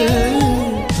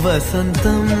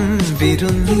Vasantam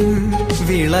Virunim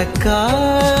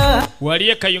Vilaka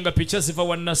waliye Kayunga pictures ziva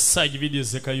wanna side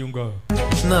videos ze Kayunga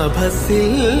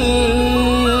Nabhasil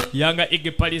Yanga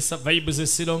Ige Palisa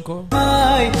vibes Silonko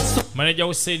manager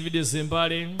Hussein videos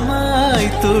zembale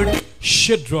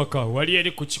Shedraka wali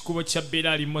eri ku kikubo kya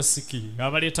Bilali Mosiki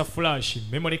abaleta flash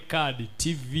memory card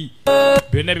TV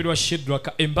byonna birwa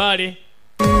Shedraka embale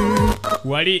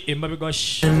wali emabega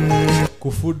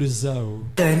ku food zao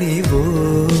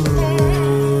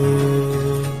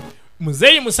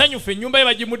Muzeyi musanyufu ennyumba ye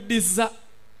bagimuddiza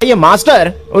ये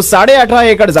मास्टर उस 18.5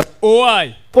 एकड़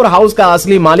Owai house का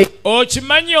असली मालिक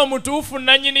okimanyi omutuufu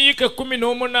nannyini yike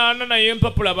 18 naye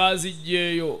empapula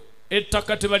baazijjeeyo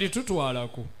ettaka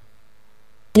tebalitutwalako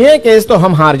ये केस तो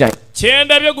हम हार जाएं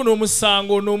kyendabye guno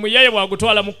omusango n'omuyaye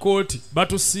bwagutwala mu kooti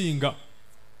batusinga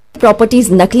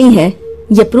properties नकली हैं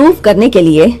ये प्रूव करने के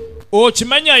लिए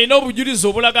okimanyi alina obujulizi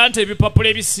obulaga nti ebipapula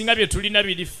ebisinga bye tulina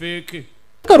biri feeke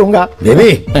करूंगा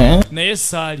बेबी naye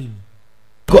saalimu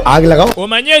को आग लगाओ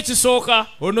omanye ekisooka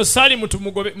ono saalimu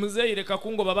tumugobe muzeeyi leka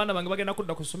kungoba abaana bange bagenda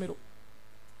kudda ku ssomero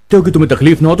क्योंकि तुम्हें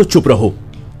तकलीफ ना हो तो चुप रहो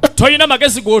toyina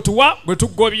magezi g'otuwa gwe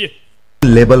tuggobye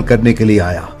label करने के लिए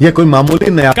आया ये कोई मामूली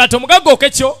नया kati omugagga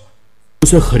okekyo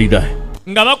उसे खरीदा है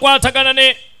nga bakwatagana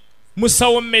ne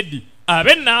musawo Medi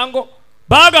ab'ennango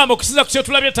baagamba okusinza ku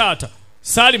kyetulabye taata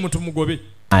saalimu tumugobe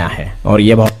आया है और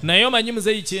ये बहुत naye omanyi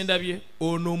muzeeyi kyendabye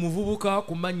ono omuvubuka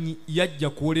ku manyi yajja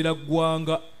kuwolera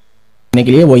ggwanga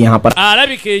के लिए वो यहाँ पर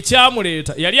alabika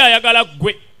ekyamuleeta yali ayagala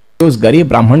ggwe उस गरीब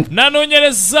ब्राह्मण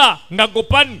nanoonyereza nga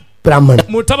gopani ब्राह्मण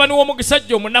mutabani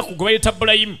w'omugisajja omunaku gwe bayita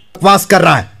Bulayimu बकवास कर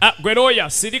रहा है gwe looya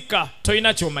sirika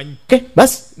tolina kyomanyi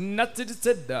बस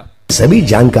nasirise dda सभी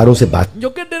जानकारों से बात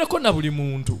njogerdereko na buli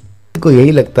muntu को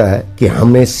यही लगता है कि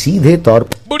हमें सीधे तौर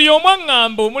पर buli omu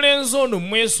aŋŋamba omulenzi ono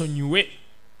mwesonyiwe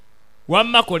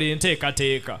wamma kola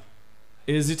enteekateeka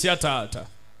ezitya taata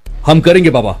हम करेंगे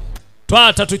बाबा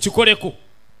twata tukikoleko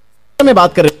में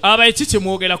बात करें abaye ki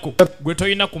kyemwogerako gwe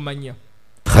tolina kumanya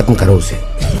खत्म करो उसे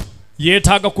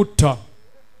yeetaaga kutta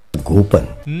गोपन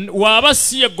waaba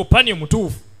si ye gopani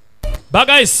omutuufu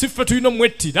bagaye si ffe tulina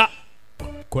omwettira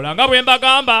kola nga bwe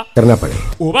mbagamba करना पड़े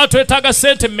oba twetaaga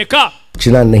sente mmeka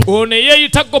चिना नहीं ono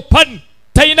eyeeyita gopani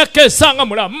talina keesanga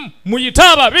mulamu muyite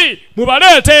ababi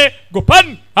mubaleete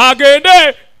gopani agende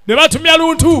ne batumya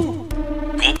luntu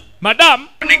madamu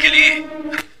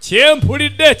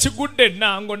kyempulidde ekigudde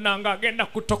ennango nange agenda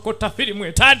kutokota firimu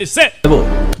etandise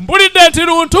mpulidde nti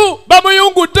luntu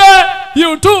bamuyungudde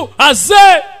yuntu azze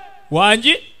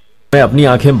wangi मैं अपनी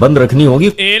आंखें बंद रखनी होगी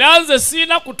era nze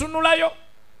siina kutunulayo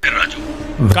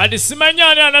kati simanyi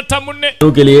ani anatta munne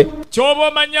के लिए kyoba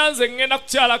omanya nze ŋŋenda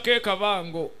kukyalako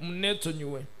ekabango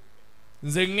munneesonyiwe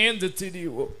nze ŋŋenze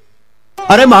tiriiwo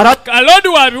अरे महाराज kalodi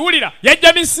wabiwulira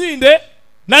yajja misinde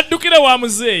naddukire wa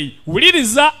muzeeyi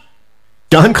wuliriza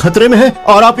जान खतरे में है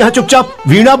और आप यहाँ चुपचाप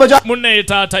वीणा बजा munne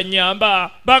taata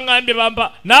nyamba baŋŋambye bampa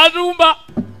n'alumba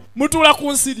mutuula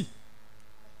ku nsiri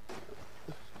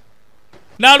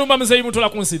n'alumba muzeeyi mutuula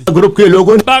ku nsiri group के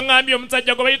लोगों ने baŋŋambye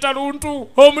omusajja gwe bayita luntu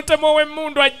omutemu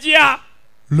ow'emmundu ajja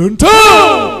luntu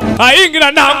ayingira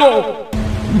nango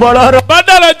बड़ा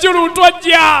badala jju luntu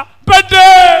ajja mpedde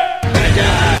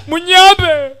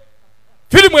munyambe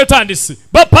firimu etandise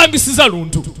bapangisiza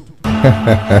luntu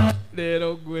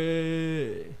leero gwe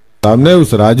सामने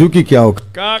उस राजू की क्या औकात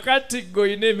kaakati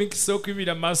goyina emikisa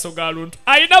okubira maaso ga luntu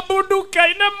ayina bunduki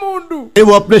ayina emmundu है।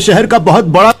 वो अपने शहर का बहुत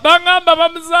बड़ा baŋŋamba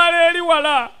bamuzaala eri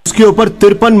wala उसके ऊपर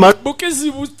 53 मर्ड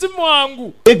bukizibu si mwangu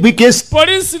एक भी केस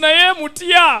poliisi naye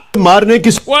emutya मारने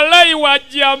की wallayi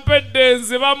wajja mpedde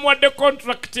nze bamuwadde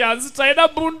contract yanzita ayina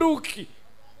bunduki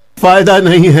फायदा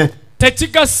नहीं है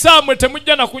tekigasaamwe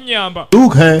temujja nakunyamba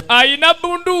दुख है ayina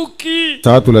bunduki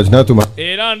साथ उलझना तुम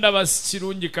era ndaba si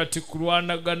kirungi kati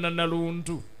kulwanagana na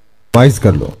luntu wise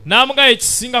कर लो n'amuga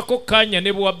ekisingako kanya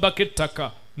ne bwewabbako ettaka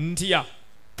ntya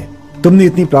तुमने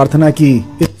इतनी प्रार्थना की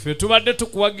ffe tubadde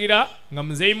tukuwagira nga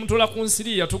muzeeyi mutula ku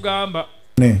nsiri yatugamba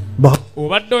ने बहुत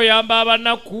obadde oyamba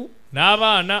abanaku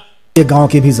n'abaana ये गांव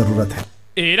की भी जरूरत है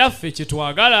era ffe kye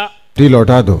twagala T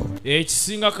लौटा दो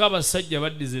ekisingako abasajja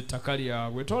baddiza ettaka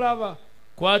lyabwe tolaba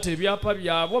kwata ebyapa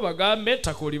byabwe bagambe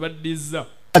ettaka olibaddiza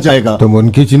आ जाएगा तुम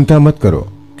उनकी चिंता मत करो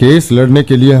केस लड़ने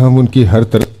के लिए हम उनकी हर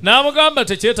तरह n'amugamba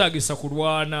tekyetaagisa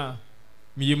kulwana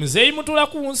ye muzeeyi mutula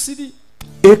ku nsiri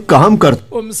एक काम कर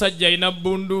omusajja alina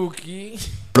bunduuki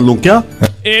लूं क्या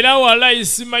era walayi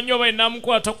simanyi oba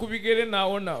inamukwata ku bigere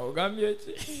naawona ogambye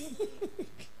ki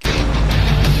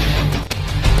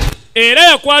era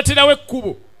yakwatirawo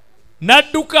ekkubo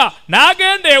n'adduka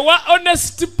n'agenda ewa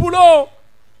Honest Pulo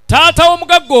taata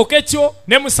w'omugagga Oketyo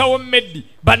ne musawo Meddi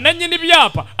bannannyini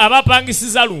byapa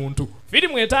abapangisiza luntu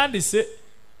firimu etandise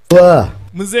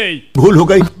muzeeyi भूल हो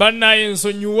गई bannaye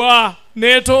nsonyiwa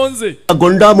neetonze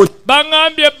गुंडा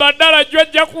baŋŋambye baddala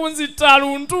jwajja kunzita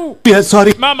luntu मुझे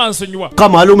sorry maama nsonyiwa का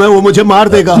मालूम है वो मुझे मार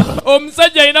देगा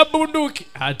omusajja alina bunduuki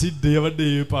atidde yabadde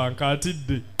yeepanka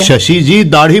atidde Shashi जी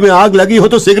दाढ़ी में आग लगी हो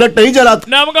तो सिगरेट नहीं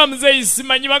जलाते n'amuga muzeeyi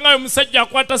simanyi bangayo omusajja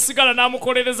akwata sigala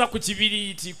n'amukolereza ku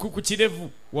kibiriiti ku kirevu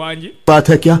wangi बात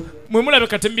है क्या mwe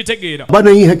mulabeka temubitegeera बा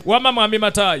नहीं है wamma mwami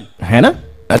mataayi है ना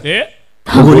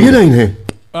बोलिए ना इन्हें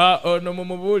ono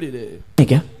mumubuulire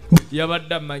क्या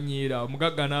yabadde amanyiira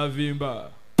omugagga n'avimba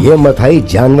ये मथाई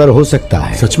जानवर हो सकता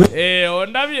है सच में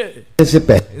ondabye इससे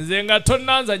पहले nze nga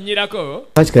tonnanzanyirako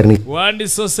जांच करनी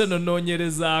wandisose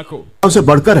nonoonyerezaako उसे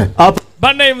बढ़कर है आप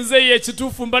bannaye muzeeyi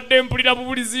ekituufu mbadde mpulira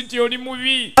bubulizi nti oli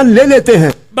mubi ले लेते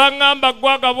हैं baŋŋamba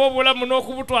gwagaba obulamu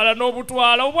n'okubutwala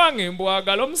n'obutwala obwange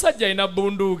mbwagala omusajja alina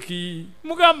bunduuki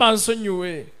mugamba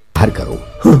nsonyiwe बाहर करो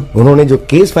उन्होंने जो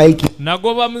केस फाइल की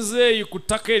nagoba muzeeyi ku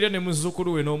ttaka eryo ne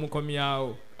muzzukulu we n'omukomyawo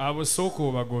abo sooka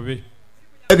obagobe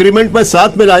agreement में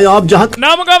साथ में लाए आप जहाँ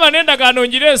n'amugamba n'endagaano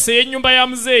ngireese ey'ennyumba ya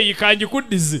muzeeyi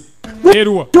kanjikuddize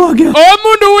eruwa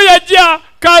omundu wuyajja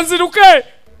kanziruke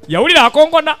yawulira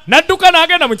akonkona n'adduka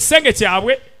n'agenda mu kisenge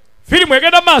kyabwe firimu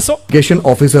egenda maaso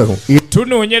officer हूँ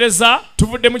tunoonyereza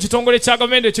tuvudde mu kitongole kya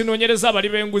gavumenti ekinoonyereza abali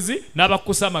b'enguzi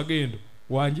n'abakusa amagendo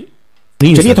wangi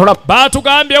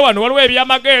baatugambye wano waliwo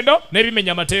ebyamagendo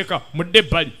n'ebimenya amateeka mudde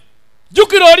ebbali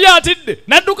jjukira oli atidde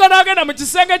n'adduka n'agenda mu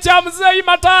kisenge kya muzeeyi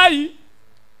mataayi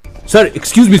sir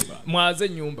excuse me mwaze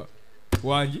ennyumba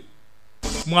wangi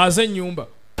mwaze ennyumba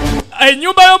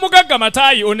ennyumba y'omugagga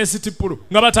mataayi Honest Pulo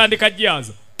nga batandika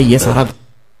jyaza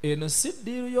eno si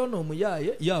ddiiru y'ono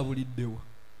omuyaaye yabuliddewa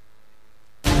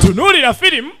tunuulira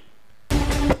firimu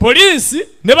poliisi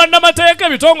ne bannamateeka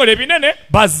ebitongole binene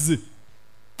bazze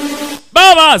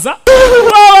babaaza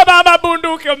baba baba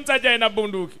bunduuki omusajja alina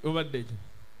bunduuki obadde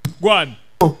gwani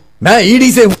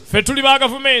ffe tuli ba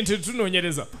gavumenti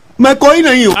tunoonyereza मैं कोई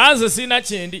नहीं हूँ anze siina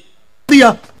kyendi दिया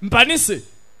mpanise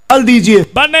डाल दीजिए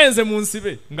bannaye nze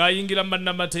munsibe ng'ayingira mu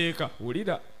bannamateeka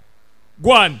wulira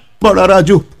gwani बड़ा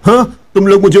राजू हाँ तुम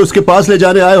लोग मुझे उसके पास ले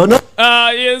जाने आए हो ना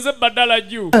yenze baddala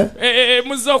jju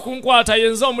muzze okunkwata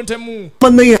yenze omutemu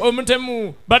मन नहीं है omutemu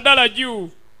baddala jju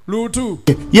luutu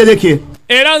ये देखिए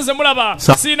era nze mulaba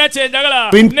siina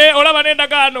kyenjagala ne olaba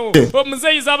n'endagaano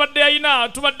omuzeeyi zabadde ayina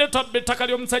tubadde twabba ettaka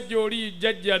ly'omusajja oli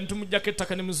jjajja ntumuggyako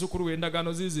ettaka ne muzzukulu we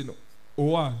endagaano ziizino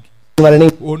owange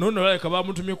ono nno olabika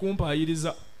bamutumye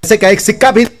kumpaayiriza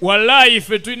wallayi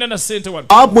ffe tulina na ssente wano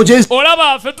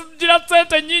olaba ffe tugira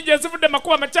ssente nnyingi ezivudde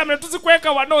makuba makyamu ne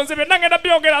tuzikweka wano nze byonna ngenda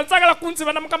byogera nsagala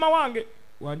kunsiba na mukama wange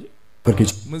wange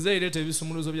muzeeyi leeta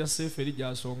ebisumuluzo bya seefu eri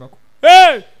gyasongako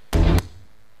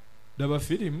daba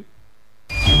firimu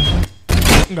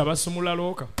nga basumula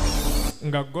looka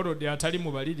nga golodi atali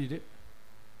mubalirire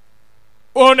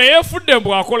ono yeefudde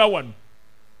mbwakola wano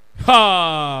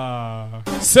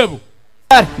sebu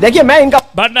देखिए मैं इनका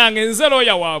bannange nze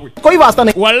looya waabwe कोई वास्ता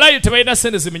नहीं wallayi tebalina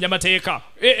sente zimenya mateeka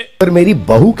पर मेरी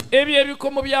बहू ebyo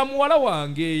ebikomo bya muwala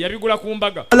wange yabigula ku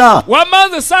mbaga wamma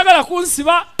nze saagala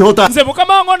kunsiba nze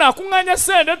mukama wange ono akuŋŋaanya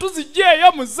sente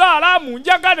tuzijjeeyo muzaala mu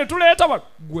njaga ne tuleeta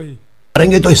gwe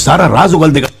करेंगे तो सारा राज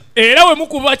उगल देगा era we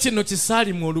mukuba kino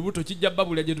kisaalimu olubuto kijja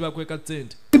babula gye tubakweka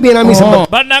ssente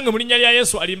bannange mu linnya lya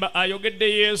yesu alimba ayogedde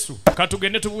yesu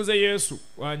katugende tubuuze yesu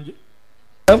wanje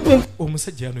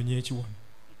omusajja yanonye ekiwano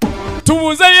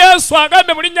tubuuze yesu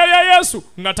agambe mu linnya lya yesu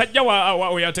nga tajja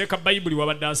weyateeka bayibuli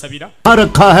wabadde asabira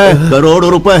रखा है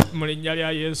करोड़ों रुपए mu linnya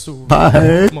lya yesu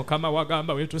mukama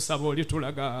wagamba wetusaba oli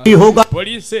tulaga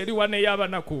poliisi eri wano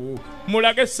ey'abanaku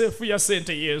mulage seefu ya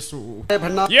sente yesu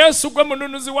yesu gwe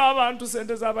mununuzi w'abantu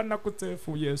sente z'abanaku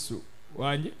seefu yesu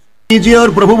wanje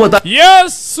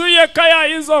yesu yekka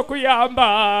yayinza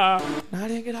okuyamba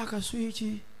n'alengera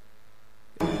akaswiki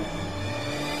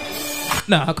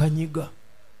n'akanyiga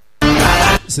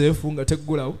seefu nga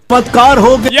teggulawo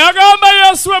yagamba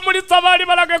yesu we mulisa baali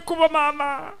balaga ekkubo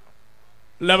maama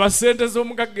laba sente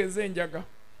z'omugagga ez'enjaga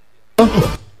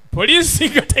poliisi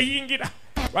nga teyingira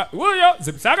wuyo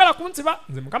nze bisaagala kunsiba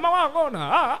nze mukama wange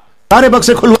ono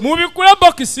mubikule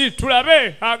bokisi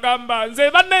tulabe agamba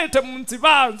nze bannaye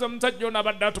temunsiba nze omusajja ono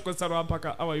abadde atukozesa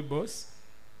lwampaka awayi bosi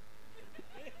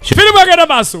filimu agenda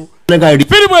maaso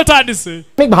filimu etandise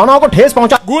भावनाओं को ठेस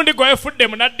पहुंचा gundi gwefudde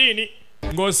munaddiini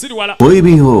ng'osiriwala कोई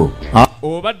भी हो आप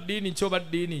oba ddiini ki oba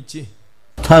ddiini ki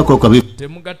था को कभी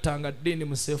temugattanga ddiini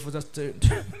mu seefu za sente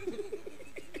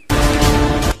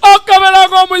okamera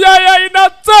ng'omuyaayi alina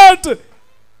sente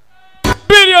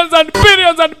billions and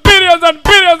billions and billions and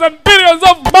billions and billions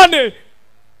of money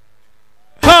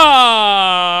ha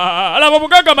alaba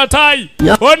mugaga matayi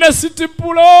Honesty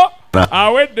Pulo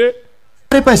awedde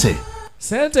पैसे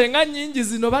sente nga nnyingi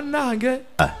zino bannange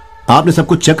आपने सब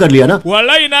कुछ चेक कर लिया ना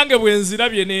wallahi nange bwe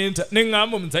nzirabye ne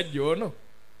ŋŋamba omusajja ono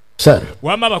sir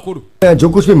wamma bakulu जो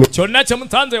कुछ भी kyonna kye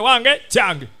mutanze wange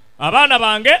kyange abaana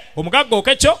bange omugagga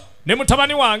okekyo ne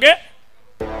mutabani wange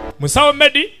musawo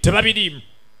Medi tebabiriimu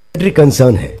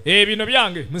concern है bino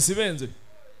byange musibe nze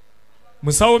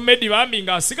musawo Medi bambi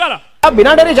ng'asigala अब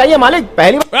बिना डरे जाइए मालिक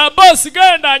पहली boss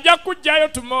genda nja kujjayo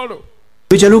tomorrow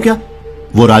चलूं क्या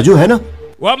वो राजू है ना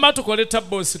wamma tukoleta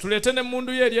boss tuleete ne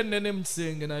mundu ye eri ennene mu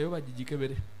kisenge nayo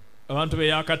bagigikebere abantu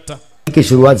beyakatta की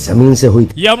शुरुआत जमीन से हुई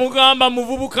yamugamba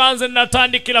muvubuka nze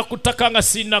natandikira ku ttaka nga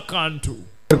sirina kantu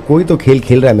कोई तो खेल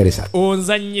खेल रहा है मेरे साथ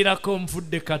onzannyirako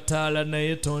nfudde kataala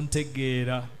naye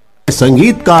tontegeera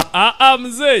संगीत का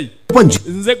muzeeyi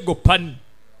nze gopani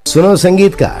सुनो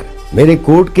संगीतकार मेरे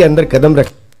कोर्ट के अंदर कदम रख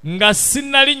nga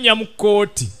sinnalinnya mu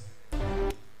kooti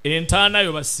entaana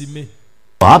yo basime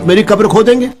आप मेरी कब्र खो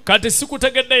देंगे kati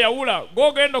sikutegedde yawula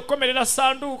gogenda okukomerera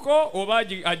sanduuko oba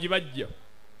agibajja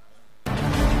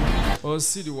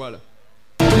osiriwala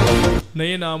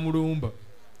naye n'amulumba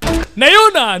naye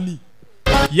onaani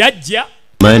yajja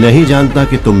मैं नहीं जानता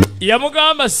कि तुम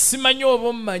yamugamba simanyi oba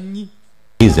ommanyi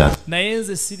ज्यादा naye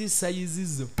nze siri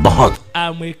sayizizo बहुत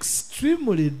am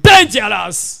extremely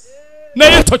dangerous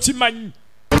naye tokimanyi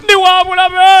ndi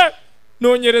wabulabe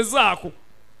noonyerezaako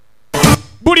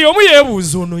buli omu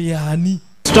yeebuuza ono yaani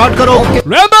start करो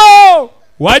Lembo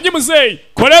wanyi muzeeyi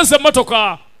koleza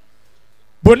emmotoka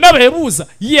bonna beebuuza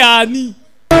yaani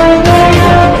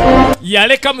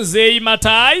yaleka muzeeyi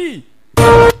Matayi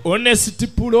Honesty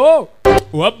Pulo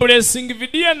owa Blessing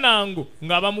Vidia nango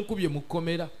nga bamukubye mu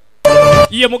kkomera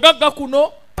ye mugagga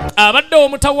kuno abadde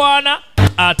omutawaana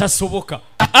atasoboka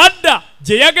adda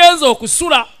gye yagenza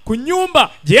okusula ku nnyumba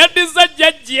gye yaddiza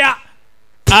jjajja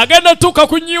agenda tuka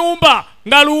ku nnyumba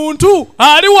nga Luntu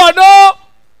ali wano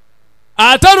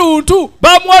ate Luntu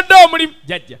bamuwadde omulimu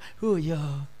jjajja oyo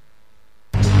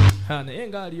naye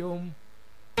ng'ali omu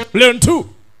Luntu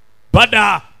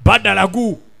bada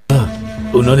lagu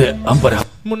उन्होंने हम पर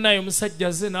munnaye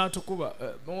omusajja ze n'atukuba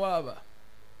muwaaba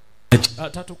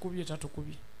tatukubye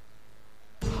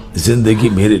जिंदगी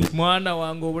मेरे लिए mwana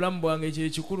wange obulamu bwange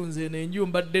kyekikulu nze n'enju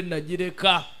mbadde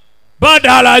nagireka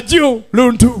badalaju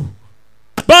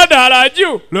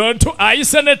Luntu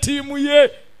ayise ne ttiimu ye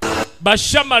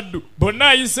Bashamadu bonna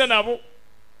ayise nabo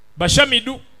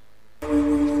Bashamidu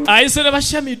ayise ne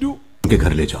Bashamidu के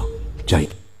घर ले जाओ चाहिए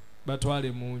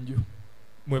batwale mu nju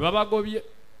mwe babagobye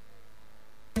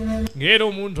ng'era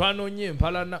omuntu anoonye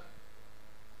empalana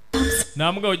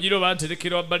namuga ogira oba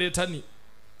nterekera wabbaletani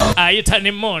ayita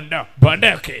ne monda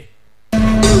bondeke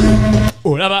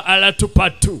olaba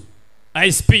alatupatu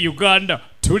ISP Uganda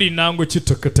tuli nango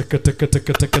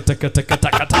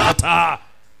kitakatakatakatakatakatakatakatakata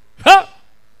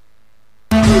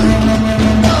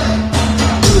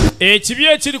ekibi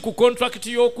ekiri ku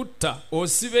kontrakiti y'okutta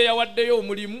osibe yawaddeyo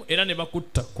omulimu era ne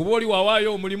bakutta kuba oli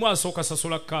wawaayo omulimu asooka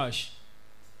sasula kashi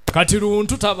kati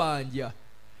Luntu tabanja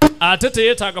ate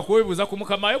teyeetaaga kuwebuuza ku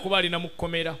mukamayo kuba alina mu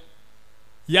kkomera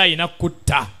yayina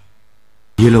kutta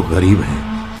ये लोग गरीब हैं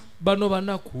bano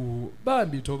banaku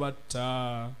bambi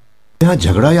tobatta यहाँ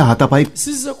झगड़ा या हाथापाई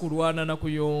sizze kulwana na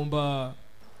kuyomba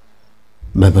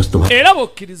मैं बस तुम्हारे era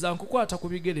bokkiriza nkukwata ku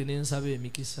bigere n'ensaba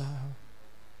emikisa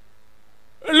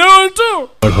Luntu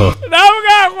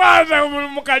namuga akwata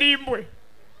mu kalimbwe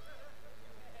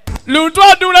Luntu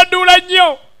aduuladuula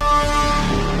nnyo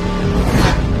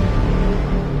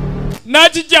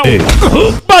nagijawo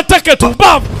bateketu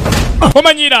bavu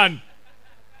omanyirani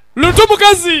Luntu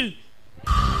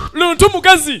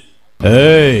mugazi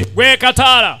gwe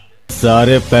kataala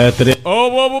सारे पैतरे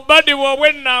obwo obubadi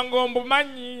bw'obwennanga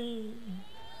mbumanyi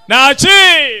naki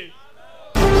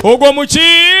ogwo muki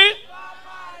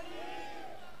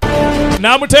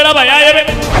namuteera bayayebe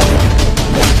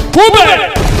kumbe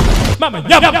mama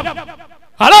nyama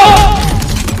halo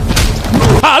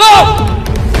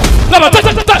laba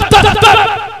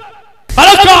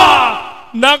alaka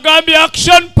nagambye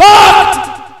action part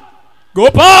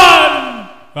Gopan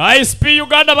ISP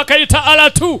Uganda bakayita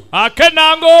alatu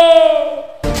akenango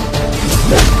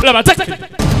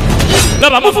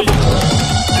laba mufi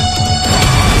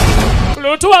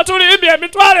Luntu watulimbye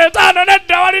emitwalo 5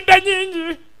 nedda walidde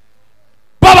nyingi.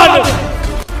 Babano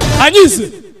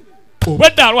anyize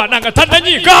obwedda alwananga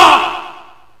tannanyiika.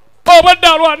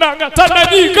 Obwedda alwananga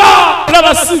tannanyiika.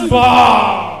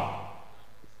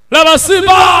 Laba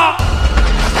Simba.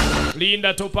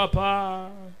 Linda to papa.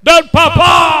 Don't papa.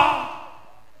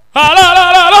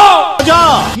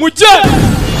 Halala. Muje.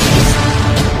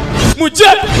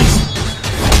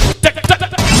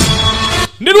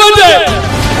 Nirwende.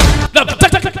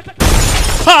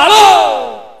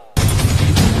 Halo.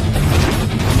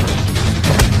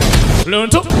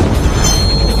 Luntu.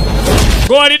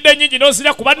 Gwalidde nyingi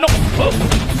n'ozira ku banno.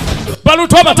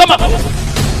 Balutu amatama.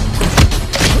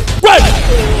 Gwe.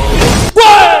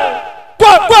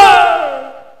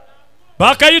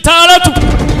 Bakayita alatu.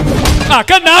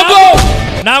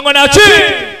 Nango nachi.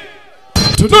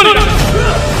 Tunulira.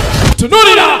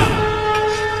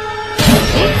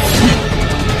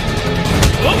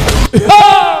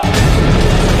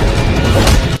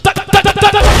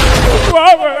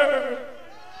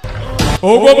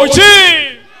 Ogwo muki.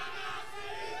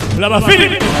 Laba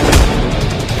fili.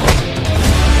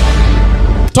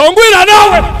 Tongwira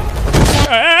nawe.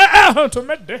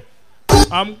 Tumedde.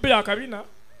 Ampira akabina.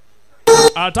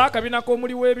 Ata akabina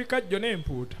k'omuli w'ebikajjo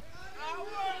n'empuuta.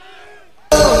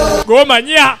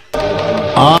 Gomanya.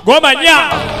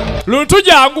 Luntu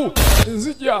jangu.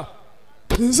 Nzija.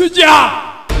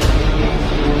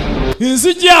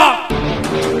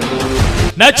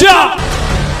 Nacha.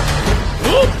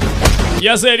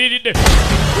 Yazeriridde.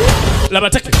 Laba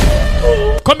teke.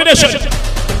 Combination.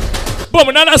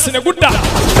 Bomu nanasi ne gudda.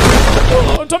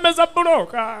 Ontomeza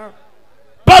buloka.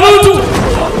 Balutu.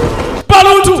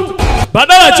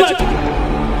 Badala ki.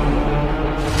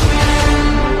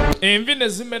 Envi ne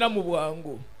zimera mu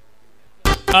bwangu.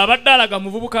 Abadde alaga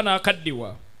muvubuka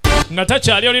n'akaddiwa. Nga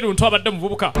takyali oli Luntu abadde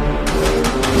muvubuka.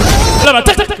 Laba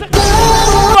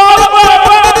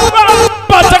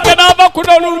bateke n'ava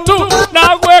kuno Luntu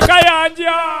n'agweka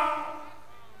yanja.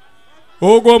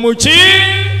 Ogwo muki.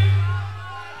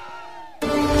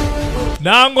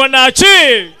 Nango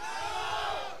nachi.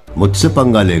 मुझसे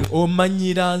पंगा लेगा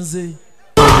omanyira nze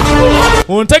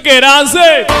ontegeera nze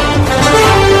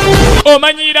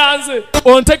omanyira nze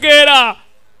ontegeera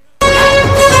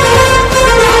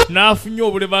nafunye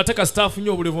obulevu ate kasita afunye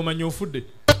obulevu omanya ofudde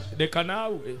leka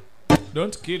naawe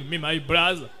don't kill me my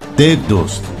brother देख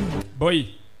दोस्त boy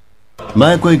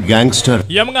मैं कोई gangster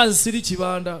yamuga nsiri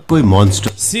kibanda कोई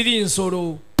monster siri nsolo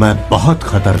मैं बहुत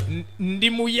खतर ndi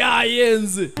muyaye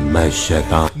nze मैं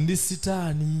शैतान ndi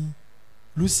sitaani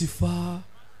Lucifer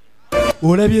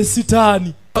olabye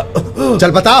sitaani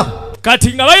चल बता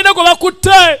kati nga balina gwe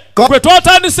bakutte gwe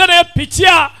twatandise naye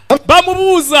picha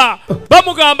bamubuuza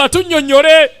bamugamba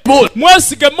tunnyonnyole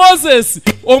mwesige Moses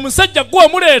omusajja gwe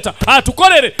omuleeta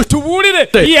atukolere tubuulire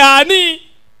yaani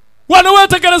wano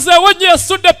weetegereza ewonye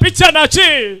yasudde picha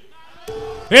naki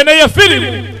eno ye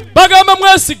firimu bagamba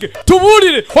mwesige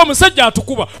tubuulire omusajja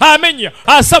atukuba amenya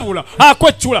asabula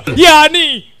akwecula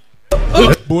yaani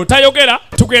bw'otayogera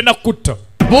tugenda kutta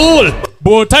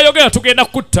bw'otayogera tugenda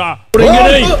kutta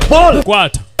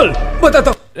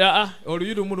kwata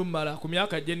oluyi lumu lumala ku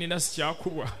myaka gye nnina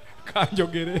sikyakubwa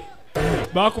kanjogere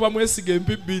baakuba mwesiga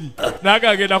empi 2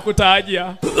 naagagenda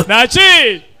kutaajya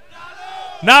naki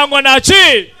nango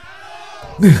naki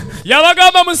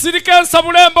yabagamba musirike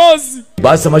nsabule emboozi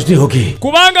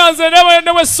kubanga nze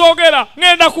newe soogera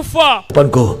ngenda kufa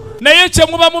naye kye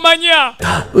muba mumanya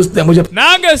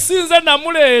nange sinze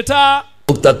namuleeta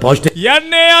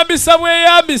yanneeyambisa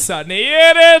bweyambisa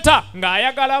neyeereeta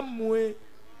ng'ayagala mmwe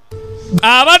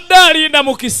abadde alinda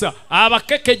mukisa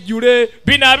abakekejjule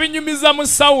bino abinyumiza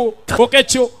musawo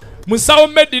okekyo musawo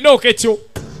Medina okekyo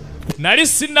nali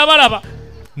sinnabalaba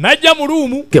najja mu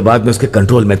luumu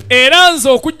era nze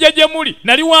okujja gye muli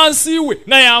nali wansi we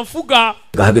nga yanfuga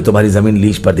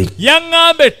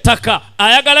yaŋŋamba ettaka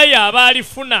ayagala yaaba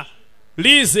alifuna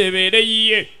liizi ebeere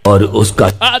yiye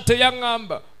ate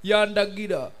yaŋŋamba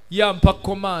yandagira yampa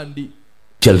komandi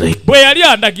bwe yali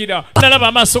andagira nalaba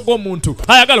amaaso g'omuntu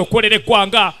ayagala okukolera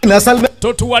eggwanga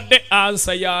totuwadde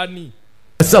ansa yaani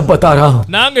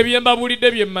nange bye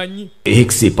mbabuulidde bye mmanyi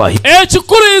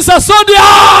ekikuluisa sodia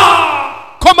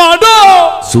komando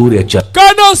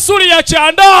kano Surya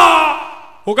Chanda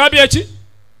ogambye ki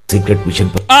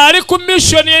ali ku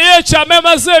mission ey'ekyama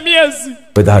emaze emyezi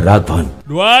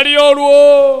lwali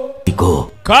olwo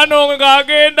kano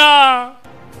ng'agenda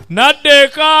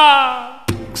naddeeka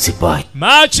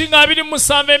Machi nga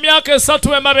 27 emyaka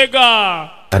 3 emabega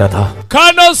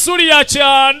kano Surya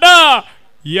Chanda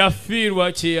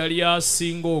yafiirwa kye yali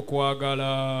asinga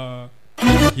okwagala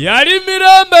yali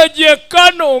mirembe gye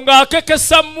Kano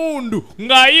ng'akekesa mundu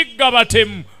ng'ayigga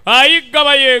batemu ayigga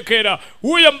bayekera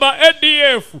wuyo mba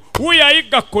ADF wuyo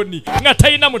ayigga koni nga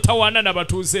talina mutawaana na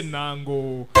batuuze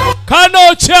Nango.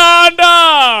 Kano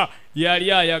Kyanda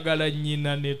yali ayagala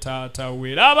nnyina ne taata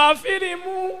we. Laba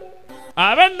firimu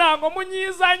ab'Enango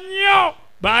munyiiza nnyo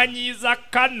banyiiza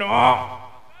Kano.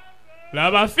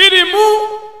 Laba firimu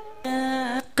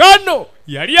Kano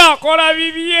yali akola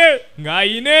bibye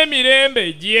ng'ayina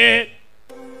emirembe gye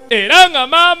era nga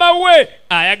maama we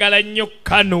ayagala nnyo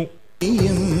Kano.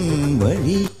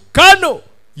 Kano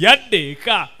yadde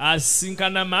eka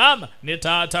asinkana maama ne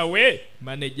taata we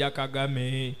Maneja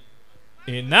Kagame.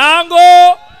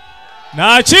 Enango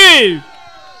naki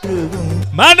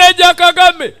Maneja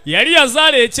Kagame yali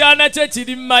yazaala ekyana kye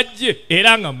kiri mu magye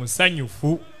era nga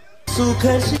musanyufu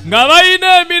nga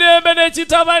balina emirembe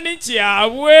n'ekitabani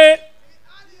kyabwe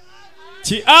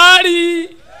Ali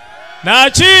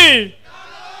naki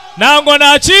Nango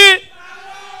naki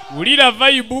wulira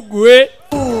vibe gwe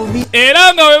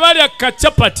era nga we balya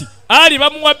kachapati Ali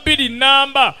bamuwa 2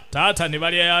 namba taata ne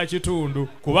balya ya kitundu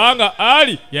kubanga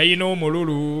Ali yayina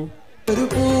omululu.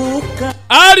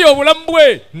 Ali obulamu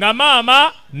bwe nga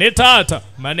maama ne taata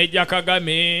Maneja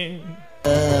Kagame.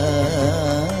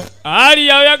 Ali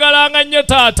yayagalanga nnyo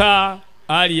taata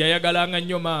Ali yayagalanga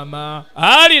nnyo maama.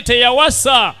 Ali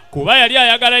teyawasa kuba yali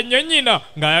ayagala nnyo nnyina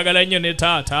ng'ayagala nnyo ne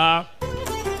taata.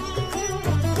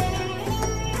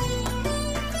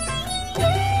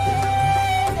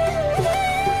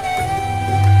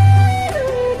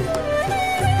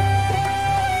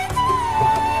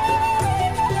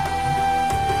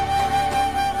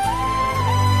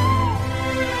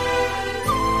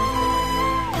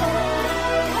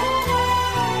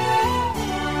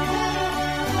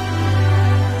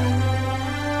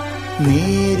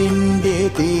 നീരിന്റെ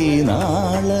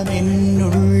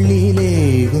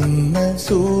തീനാളമെന്നുള്ളിലേകുന്ന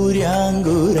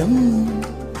സൂര്യാങ്കുരം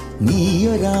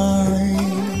നീയൊരാൾ.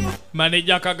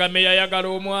 Maneja Kagame yayagala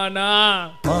omwana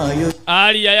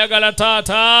Ali yayagala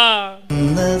taata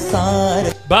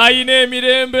bayina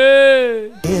emirembe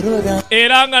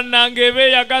era nga Nange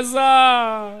beeyagaza.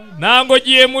 Nango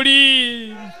gyemuli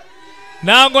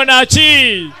Nango naki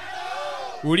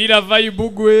wulira vibe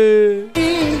gwe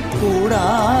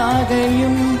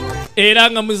era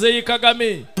nga Muzeeyi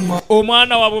Kagame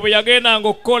omwana waabwe bwe yagendanga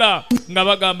okukola nga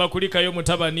bagamba kulikayo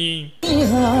mutabani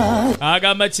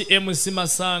agamba ki MC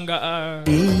Masanga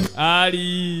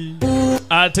Ali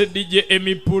ate DJ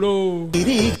Emipulo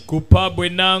ku pub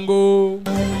Enango.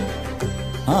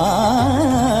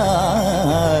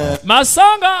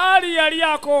 Masanga Ali yali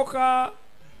akooka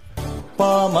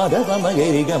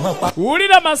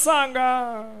wulira Masanga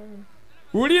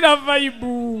wulira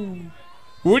vibe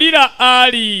wulira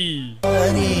Ali.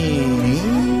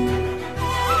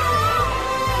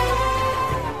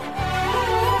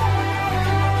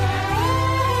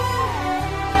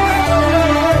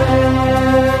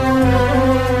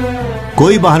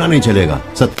 कोई बहाना नहीं चलेगा।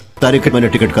 7 तारीख मैंने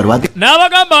टिकट करवा दी।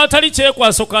 Nabagamba atali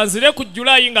kyekwaso kanzire ku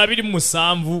Julai nga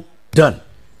 27. डन।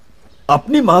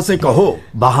 अपनी माँ से कहो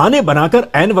बहाने बनाकर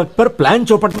ऐन वक्त पर प्लान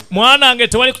चौपट। Mwanange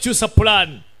tewali kukyusa plan.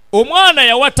 Omwana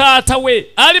yawa taata we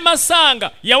Ali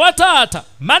Masanga yawa taata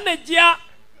Maneja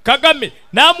Kagame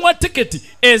n'amuwa tiketi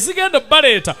ezigenda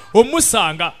baleeta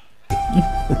omusanga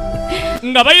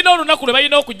nga balina olunaku lwe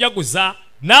balina okujaguza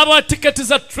n'abawa tiketi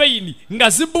za train nga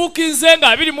zibuukinze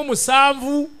nga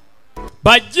 27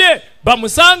 bajje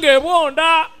bamusange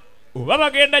ebonda oba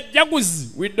bagenda jaguzi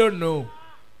we don't know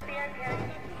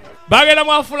bagenda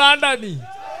mu Afulandani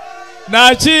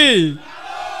naki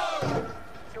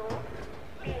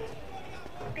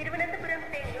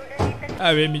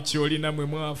ab'emikyoli namwe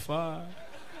mwafa.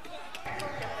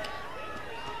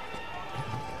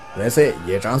 वैसे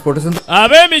ये transportation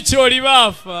ab'emikyoli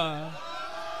baafa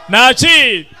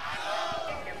naki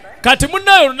kati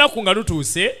munnayo olunaku nga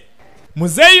lutuuse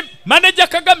Muzeeyi Maneja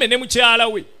Kagame ne mukyala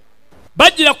we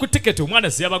bajjira ku tiketi omwana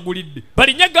ziyabagulidde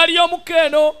balinnya eggaali y'omukka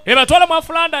eno ebatwala mu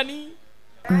Afulandani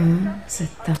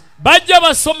bajja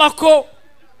basomako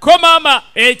ko maama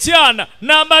ekyana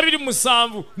namba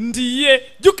 27 ndiye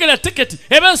jukira tiketi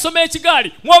eba nsoma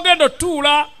ekigaali mwogenda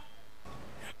otuula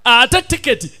ate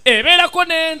tiketi ebeerako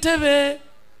n'entebe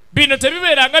bino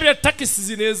tebibeeranga bya takisi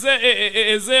zino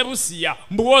ez'ebusiya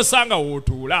mbu osanga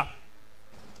wootuula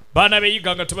baana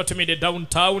beeyiga nga tubatumidde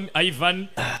downtown Ivan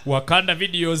Wakanda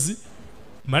videos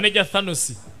Maneja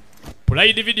Thanos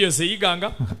Pride videos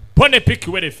eyiganga pone piki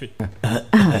werefe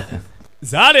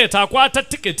zaleeta akwata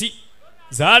tiketi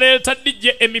zaleeta DJ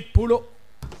Emipulo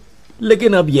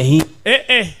लेकिन अब यहीं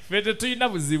fete tuyina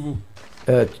buzibu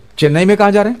Chennai में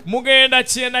कहाँ जा रहे हैं? mugenda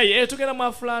Chennai tugenda mu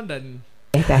Afulandani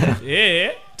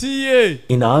tiye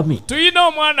in army. Tuyina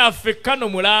omwana affe kano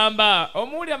mulamba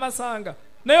omuli amasanga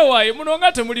naye waaye muno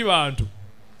nga temuli bantu.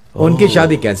 उनकी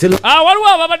शादी cancel. Waliwo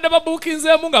ababadde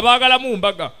babuukinzeemu nga baagalamu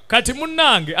mbaga kati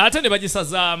munnange ate ne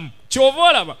bagisazaamu kyova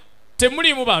olaba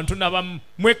temuliimu bantu nabamu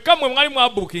mwekka mwe mwali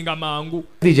mwabuukinga mangu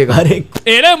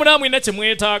era mulaba mulina kye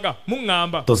mwetaaga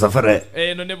muŋŋamba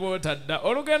eno ne bw'otadda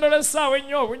olugendo lw'essaawa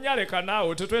ennyo obunyaleka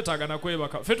naawe tetwetaaga na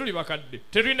kwebaka ffe tuli bakadde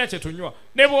tetulina kye tunywa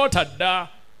ne bw'otadda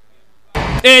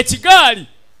ekigaali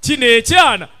kino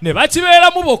ekyana ne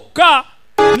bakibeeramu bokka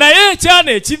naye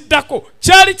ekyana ekiddako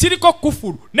kyali kiriko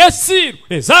kufulu ne siiru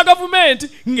eza gavumenti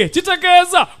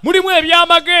ng'ekitegeeza mulimu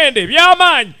ebyamagende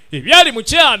eby'amaanyi ebyali mu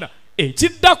kyana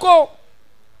ekiddako.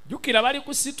 Jukira bali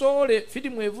ku sitoole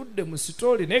firimu evudde mu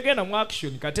sitoole negenda mu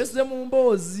action kateze mu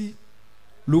mboozi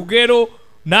lugero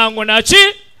nango naki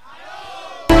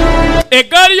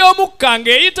eggaali y'omukka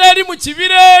ng'eyita eri mu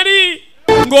kibira eri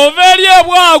ng'ova eri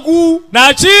ebwagu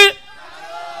naki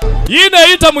yina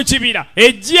eyita mu kibira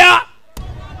ejja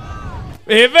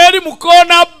eva eri mu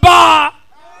koona bba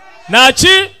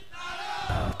naki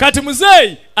kati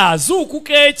muzeeyi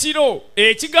azuukuka ekiro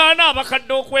ekigaana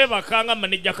abakadde okwebaka nga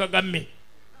Maneja Kagame.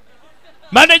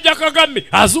 Maneja Kagame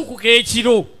azuukuka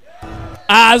ekiro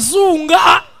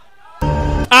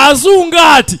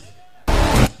azunga ati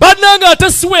bannanga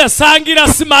ate siwe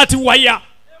yasangira smart wire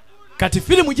kati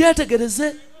firimu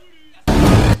gyetegereze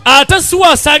ate siwe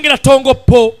asangira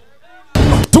tongopo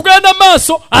tugenda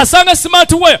maaso asanga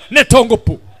smart wire ne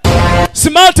tongopo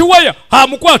smart wire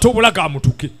amukwata obulaga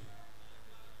amutuke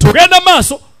tugenda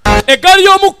maaso eggaali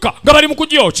y'omukka nga bali mu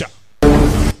kugyokya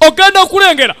ogenda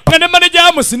okulengera nga ne Maneja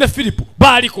Amos ne Philip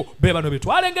baaliko be bano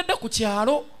betwalengedde ku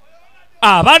kyalo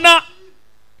abana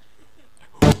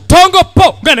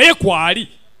tongopo nga naye kwali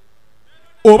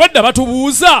obadde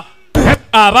batubuuza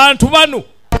abantu bano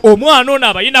omwana ono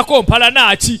abayinako mpala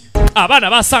naaki abaana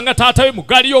basanga taata we mu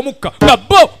ggaali y'omukka nga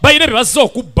bo bayina bye bazze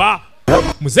okubba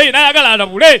muzeeyi n'ayagala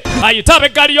alabule ayita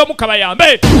ab'eggaali y'omukka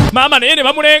bayambe maama naye ne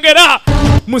bamulengera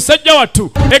musajja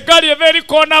wattu eggaali eva eri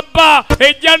koona bba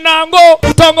ejja nango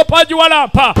tongopo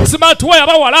agiwalampa smart wire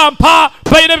bawalampa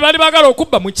bayina bye bali bagala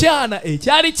okubba mu kyana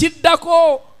ekyali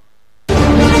kiddako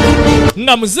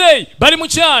nga muzeeyi bali mu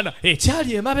kyana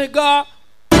ekyali emabega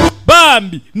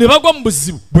bambi ne bagwa mu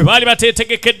buzibu bwe baali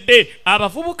bateetegekedde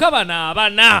abavubuka bano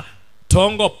abana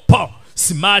tongopo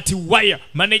smart wire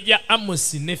Maneja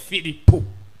Amos ne Philip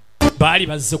baali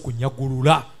bazze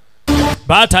kunyagulula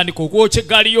baatandika okwokya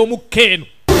eggaali y'omukka eno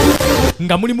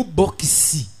nga mulimu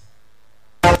bokisi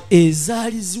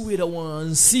ezaali ziwera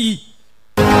wansi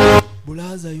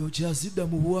bulaza yokya sidda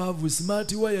mu bwavu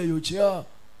smart wire yokya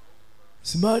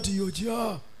smart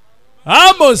yokya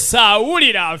Amos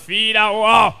awulira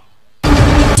afiirawo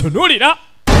tunulira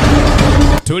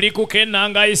tuli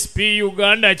kukenanga SP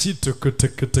Uganda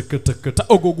kitukutukutukutukuta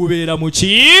ogwo gubeera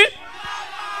muki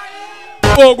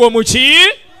ogwo muki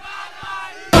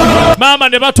maama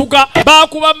ne batuga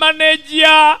bakuba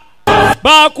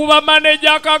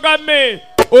Maneja Kagame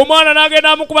omwana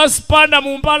n'agenda amukuba sipanda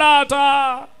mu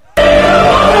mpalaata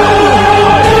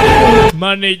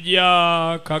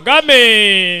Maneja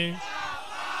Kagame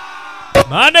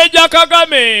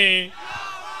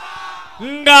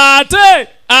ng'ate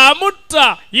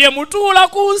amutta ye mutuula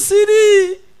ku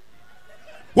nsiri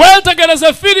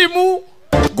weetegereze firimu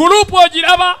gurupu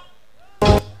ogiraba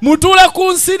mutuula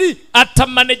ku nsiri atta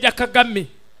Maneja Kagame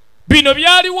bino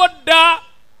byaliwo dda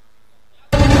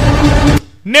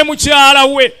ne mukyala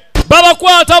we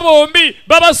babakwata bombi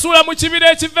babasuula mu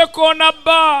kibira ekiva ekoona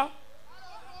bba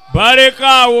baleka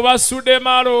awo basudde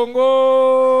malongo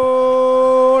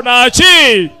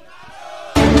naki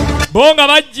bonga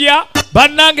bajja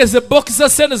bannange ze bokisa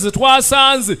sente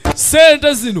zetwasanze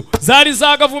sente zino zaali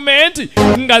za gavumenti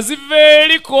nga ziva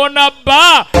eri koona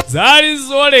bba zaali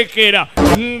zolekera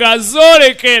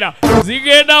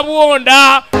zigenda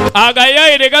bwonda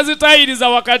agayaye ne gazitayiriza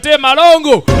wakati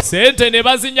malongo sente ne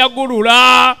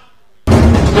bazinyagulula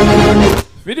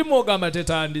firimu ogamba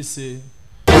tetandise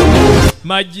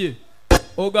majje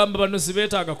ogamba bano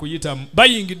sibeetaaga kuyitamu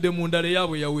bayingidde mu ndala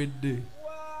yaabwe yawedde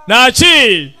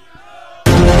naki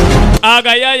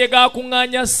agayaye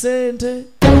gakuŋŋaanya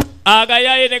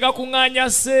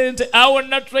sente awo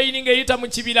na training eyita mu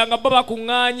kibira nga bo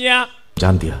bakuŋŋaanya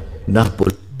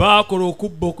baakola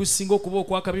okubba okusinga okuba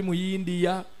okwakabi mu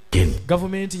India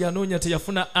gavumenti yanoonya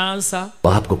teyafuna ansa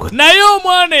naye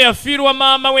omwana yafiirwa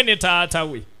maama we ne taata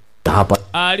we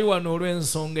ali wano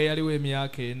olw'ensonga eyaliwo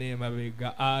emyaka ena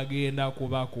emabega agenda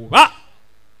kubakuba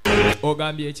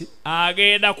ogambye eki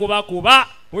agenda kubakuba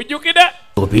ujjukide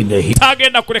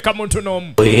tagenda kuleka muntu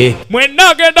n'omu mwenna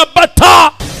agenda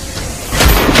batta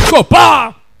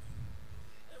kopa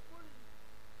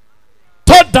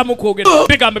toddamu kwogera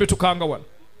bigambo bitukanga wano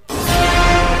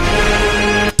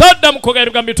toddamu kwogera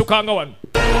bigambo bitukanga wano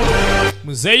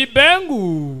muzeyi bengu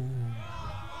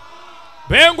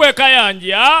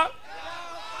ekayanja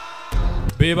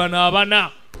bebana abana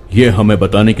ये हमें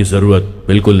बताने की जरूरत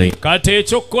बिल्कुल नहीं kati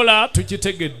ekyokukola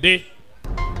tukitegedde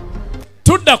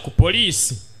tudda ku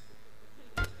poliisi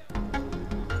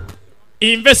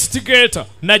investigator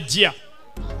najja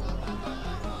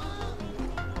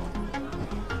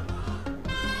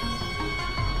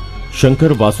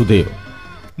Shankar Vasudev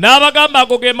n'abagamba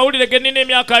ago ge mawulire ge nnina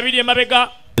emyaka 2 emabega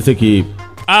जैसे कि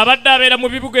abadde abeera mu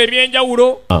bibuga ebyenjawulo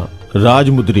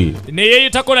राजमुद्री ne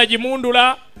yeeyitako Rajimundula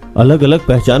अलग अलग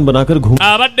पहचान बनाकर घूम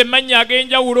abadde mannya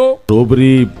ag'enjawulo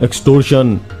robbery extortion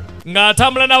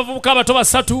ng'atambula n'abavubuka abato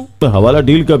basatu हवाला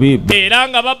डील का भी era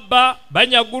nga babba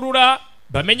banyagulula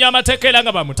bamenya amateeka era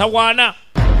nga bamutawaana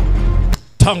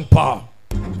tangpa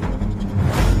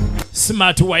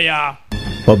smart wire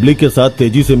public के साथ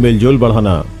तेजी से मेलजोल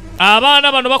बढ़ाना abaana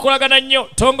bano bakolagana nnyo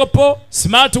tongopo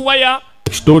smart wire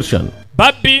extortion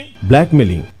babbi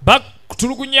blackmailing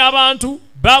bakutulugunya abantu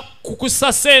bakukusa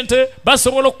sente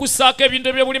basobola okukussaako ebintu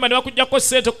ebyobulima ne bakuggyako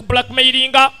sente ku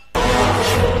blackmailinga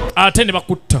ate ne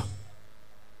bakutta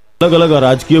अलग अलग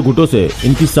राजकीय गुटों से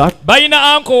इनकी 60 balina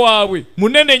anko waabwe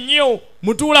munene nnyo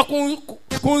mutuula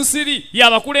ku nsiri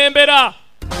yabakulembera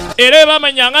era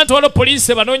bamanyanga nti waliwo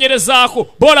poliisi banoonyerezaako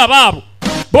bola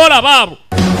baabo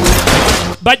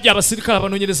bajja abasirikale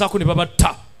abanoonyerezaako ne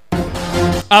babatta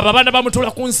abo abaana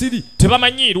bamutuula ku nsiri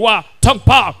tebamanyiirwa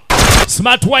tangpa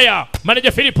smart wire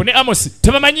manager Philip ne Amos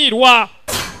tebamanyiirwa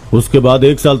उसके बाद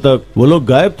 1 साल तक वो लोग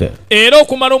गायब थे era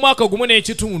okumala omwaka gumu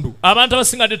n'ekitundu abantu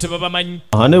abasingadde tebabamanyi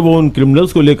ane वो उन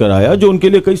क्रिमिनल्स को लेकर आया जो उनके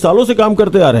लिए कई सालों से काम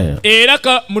करते आ रहे हैं era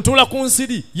ka mutuula ku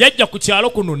nsiri yajja ku kyalo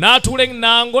kuno n'atuula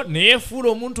ennango neyefuula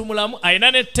omuntu mulamu ayina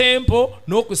ne tempo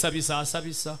n'okusabisa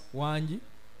asabisa wangi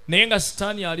naye nga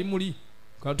sitaani ali muli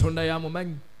katonda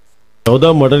yamumanyi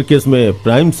 14 murder case में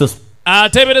prime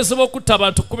ateeberezebwa okutta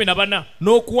abantu 14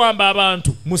 n'okuwamba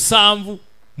abantu 7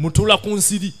 mutuula ku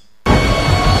nsiri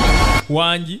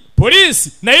wangi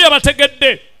poliisi naye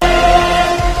yabategedde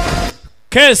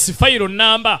keesi fayiro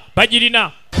namba bagirina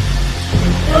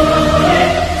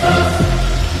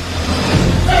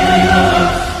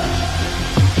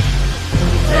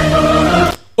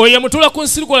oyo mutuula ku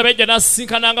nsiri gwola bajja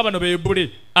n'asisinkananga bano beebule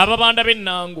ababanda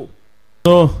b'ennango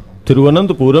तो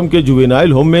तिरुवनंतपुरम के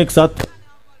juvenile home में एक साथ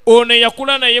ono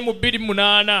yakula naye mu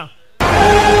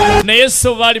 28 naye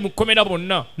so baali mu 10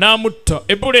 bonna n'amutta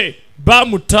ebule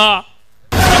bamutta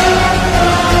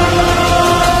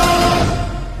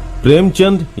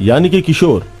Premchand यानी कि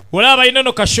किशोर olaba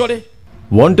inono kashole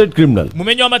wanted criminal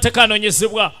mumenyi w'amateeka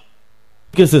anoonyezebwa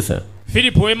cases हैं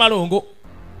Philip Wemalongo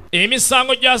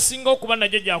emisango gyasinga okuba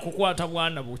nagyo gyakukwata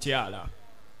bwana bukyala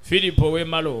Philip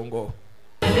Wemalongo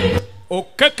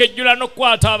okukekejjula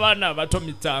n'okukwata abaana abato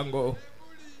misango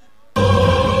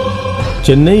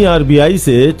Chennai आरबीआई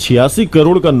से 86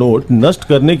 करोड़ का नोट नष्ट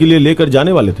करने के लिए लेकर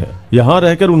जाने वाले थे यहाँ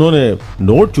रहकर उन्होंने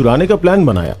नोट चुराने का प्लान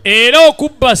बनाया era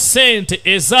okubba sente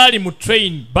ezaali mu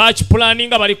train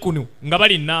bakipulaninga bali kuno nga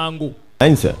bali nangu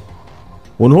से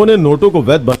उन्होंने नोटों को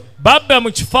वैध babba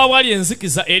mu kifo awali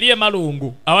enzikiza eri emalungu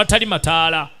awatali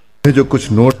mataala जो कुछ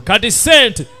note kati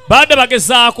sente baadde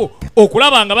bagezaako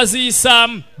okulaba nga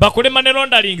baziyisaamu bakole money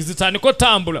laundering zitandika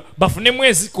otambula bafunemu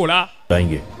ezikola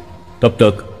तब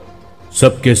तक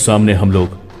सबके सामने हम लोग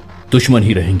दुश्मन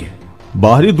ही रहेंगे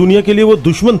बाहरी दुनिया के लिए वो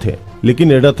दुश्मन थे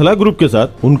लेकिन एडाथला ग्रुप के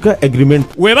साथ उनका agreement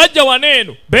we bajja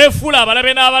waneeno beefuula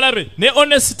abalabe n'abalabe ne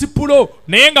honest pulo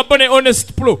naye nga bo ne honest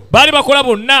pulo baali bakola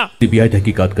bonna CBI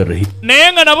तहकीकात कर रही naye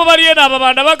nga nabo bali eno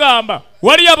ababanda bagamba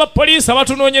waliyo abapoliisi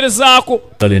abatunoonyerezaako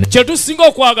kye tusinga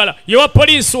okwagala yewa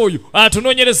poliisi oyo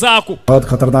atunoonyerezaako बहुत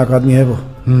खतरनाक आदमी है वो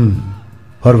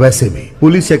और वैसे भी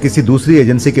पुलिस या किसी दूसरी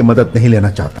एजेंसी की मदद नहीं लेना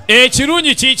चाहता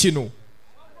ekirungi kiikino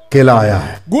अकेला आया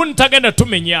है guno tagenda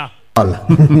tumenya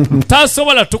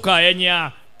tasobola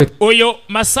tukaayanya oyo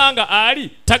masanga ali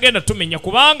tagenda tumenya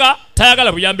kubanga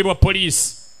tayagala buyambi bwa poliisi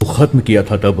खत्म किया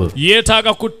था तब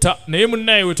yeetaaga kutta naye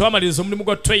munnaye we twamaliriza omulimu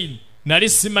gwa train nali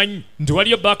simanyi nti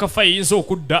waliyo baakafa eyinza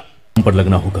okudda पर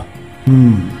लगना होगा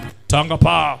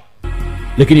tangapa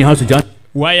लेकिन यहाँ से जान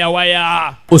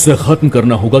waya उसे खत्म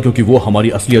करना होगा क्योंकि वो हमारी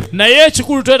असलियत naye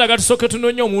ekikulu twetaaga tusooke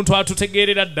tunoonye omuntu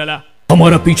atutegeerera ddala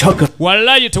हमारा पीछा कर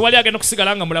wallayi tewali agenda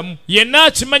kusigala nga mulamu yenna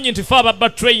akimanyi nti fe ababba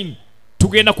train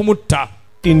tugenda kumutta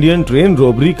Indian train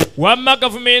robbery wamma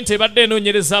gavumenti ebadde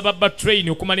enoonyereza ababba train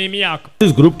okumala emyaka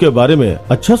इस ग्रुप के बारे में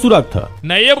अच्छा सुराग था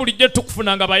naye bulijjo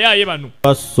tukufunanga bayaaye bano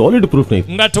solid proof नहीं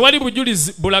nga tewali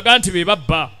bujulizi bulaga nti be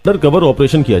babba under cover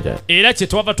operation किया जाए era kye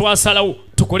twava twasalawo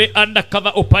tukole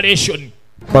undercover operation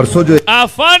परसों जो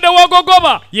afande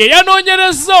wagogoba ye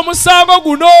yanoonyereza omusango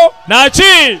guno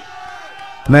naki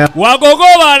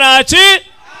wagogoba naki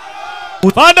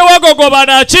afande wagogoba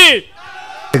naki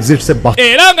exit से बाहर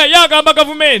era nga yagamba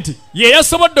gavumenti ye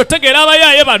yasobodde otegeera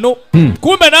abayaaye bano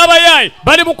kumbe n'abayaaye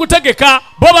bali mu kutegeka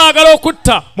bo baagala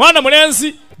okutta mwana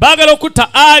mulenzi baagala okutta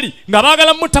ali nga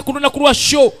baagala mutta ku lunaku lwa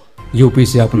show UP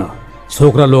से अपना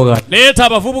छोकरा लोग leeta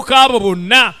abavubuka abo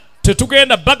bonna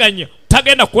tetugenda baganya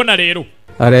tagenda kuwona leero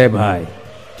अरे भाई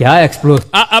क्या explore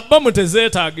abbamu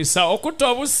tezeetaagisa okutta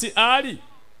obussi ali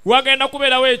wagenda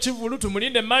kubeerawo ekivulu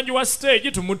tumulinde emanju wa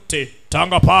stage tumutte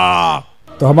tanga pa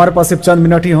तो हमारे पास सिर्फ चंद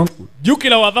मिनट ही होंगे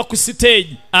jukira wava ku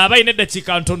stage aba ine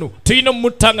eddakiika ntono tulina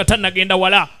omutta nga tannagenda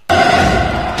wala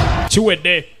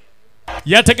kiwedde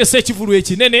yategese ekivulu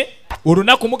ekinene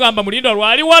olunaku mugamba mulindo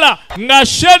lwali wala nga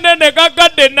shenene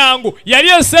gagadde nangu yali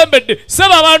esembedde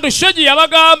seba abantu shogi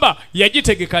yabagamba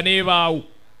yagitegeka n'ebaawo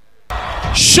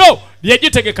sho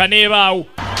yagitegeka n'ebaawo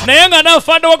naye nga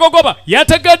n'afande wagogoba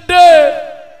yategedde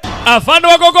afande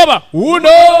wagogoba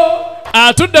uno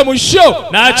atudde mu show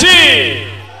naki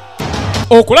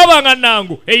okulaba nga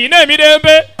nangu eyina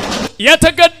emirembe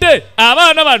yategedde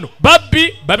abaana bano babbi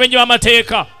bamenyi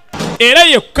b'amateeka era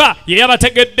yekka ye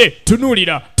yabategedde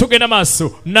tunuulira tugenda maaso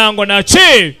nango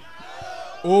naki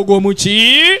ogwo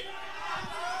muki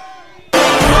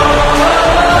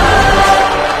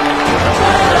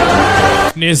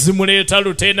nezimuleeta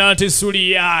lutenanti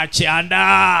suliya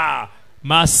kyanda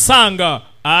masanga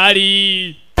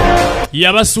ali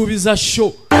yabasuubiza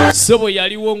show sebo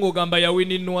yaliwo ng'ogamba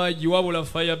yawininwaji wabula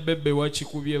fire bebe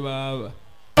wakikubye baaba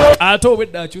ate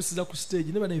obwedde akyusiza ku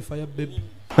stage ne banaye fire bebe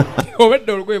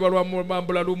obwedde olugoye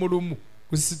balwamambula lumulumu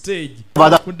ku stage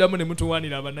muddamu ne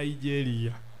mutuwanira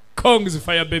abanigeria kongs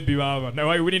fire baby baaba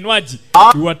nawawininwaji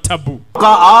iwa tabu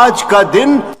आज का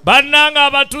दिन bannanga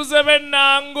abatuze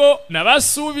b'ennango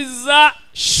nabasuubiza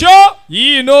show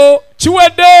yino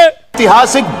kiwedde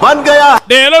ऐतिहासिक बन गया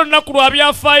leero olunaku lwa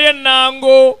byafaayo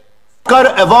ennango कर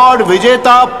अवार्ड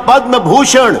विजेता पद्म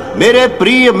भूषण मेरे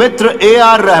प्रिय मित्र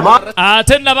AR Rahman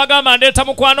ate nabagamba ndeeta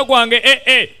mukwano gwange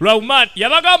Rahman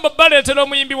yabagamba baleetera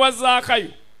omuyimbi wa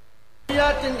zaakayo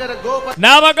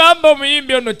n'abagamba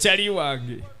omuyimbi ono kyali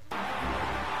wange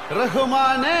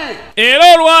era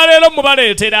olwaleero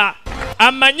mubaleetera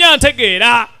amanyi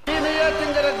antegeera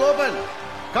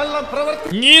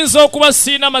nyinza okuba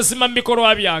siina mazima mu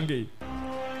bikolwa byange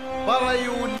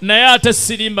naye ate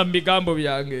sirimba mu bigambo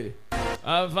byange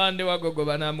avande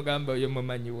wagogoba n'amugamba oyo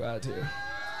mumanyi waate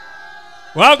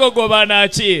wagogoba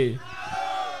naki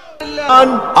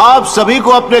आप सभी को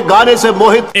अपने गाने से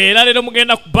मोहित era leero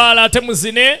mugenda kubaala ate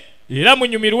muzine era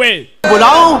munyumirwe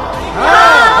बुलाऊं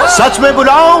सच में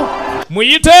बुलाऊं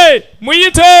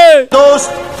muyite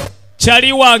दोस्त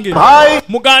kyali wange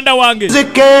muganda wange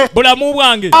bulamu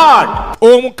bwange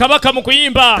omukabaka mu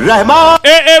kuyimba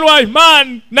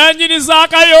Rahman nanyini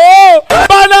zaakayo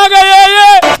bananga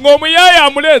yeye ng'omuyaaye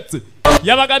amuletse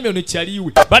yabagambye ono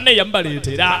kyaliwe banne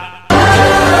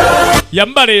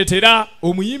yambaleetera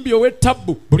omuyimbi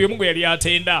ow'ettabu buli omu gwe yali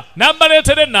atenda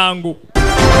nambaleetera ennangu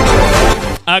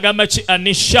agamba ki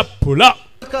Anisha Pula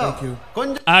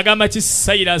agamba ki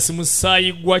Cyrus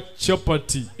musaayi gwa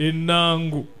chapati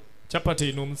ennangu chapati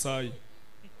ino omusaayi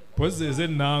pozeze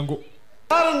ennangu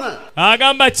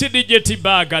agamba ki DJ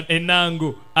Tibaga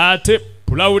ennangu ate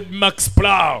Proud Max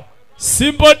Plow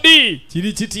Simple D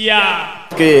kiri kitya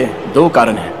के दो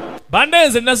कारण हैं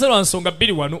bandenze nasalwa nsonga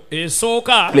bbiri wano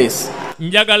esooka place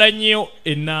njagala nnyo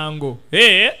ennango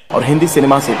और हिंदी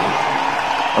सिनेमा से भी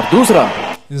और दूसरा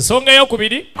nsonga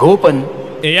eyokubiri गोपन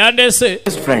eyandese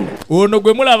friend ono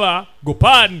gwe mulaba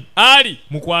Gopan ali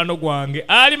mukwano gwange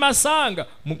ali Masanga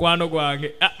mukwano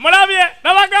gwange mulabye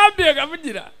nabagambye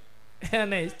gamugira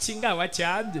ene kinga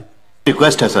wakyanje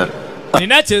request है sir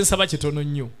nina kyensaba kitono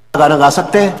nnyo गाना गा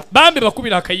सकते हैं bambi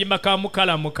bakubira akayimba ka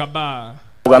mukala mukaba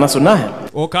गाना सुनना है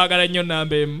okaagala nnyo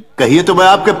namba emu कहिए तो मैं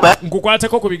आपके पैर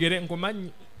nkukwateko ku bigere nkumanyi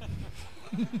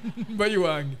bayi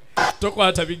wange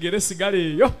tokwata bigere sigala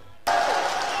eyo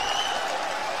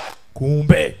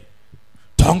kumbe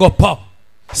tongopa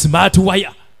smart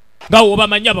wire nga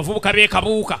wobamanyi abavubuka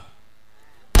beekabuuka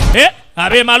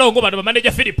ab'emalongo bano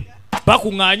bamaneja Philip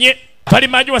bakuŋŋaanye bali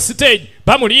manyi wa stage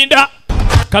bamulinda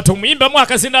kati omuyimbamu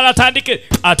akazindala atandike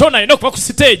ate ono alina okuba ku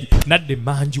stage nadde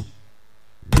manju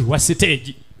ewa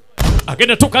stage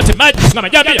agenda tuka ati maji nga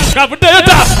majambiya gavuddeyo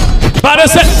ta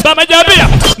balese bamajambira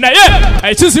naye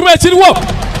ekizibu ekiriwo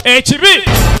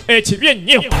ekibi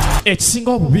ennyo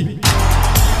ekisinga obubi.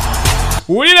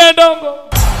 Wulira endongo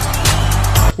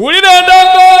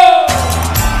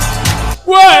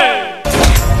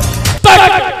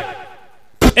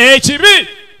ekibi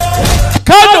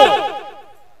Kano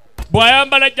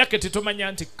bw'ayambala jaketi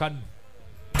tomanya nti Kano.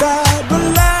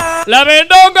 Laba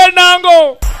endongo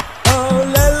nango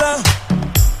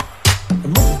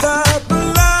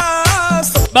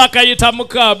bakayita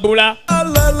mukabula.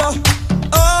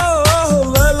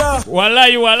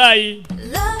 Walayi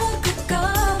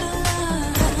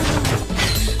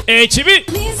ekibi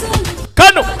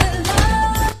Kano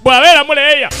bw'abeera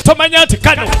muleeya tomanya nti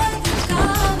Kano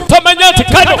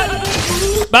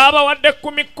baba wadde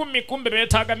 10 kumbe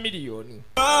beetaaga miliyoni.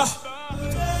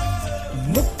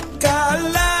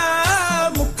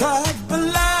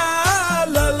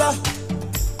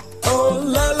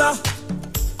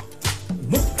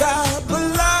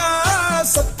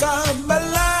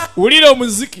 Wulira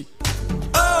omuziki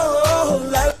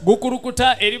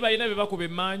gukurukuta eri balina bye bakuba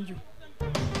emmanju.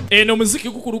 Eno omuziki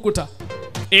gukurukuta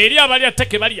eri abalya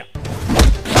teke balya,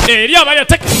 eri abalya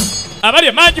teke abalya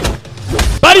emmanju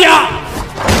balya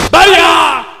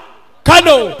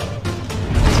Kano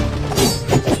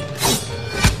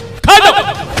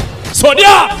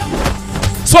Sonia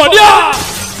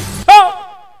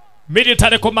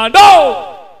military commando.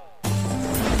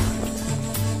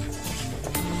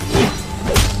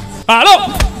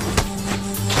 Alo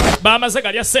bamaze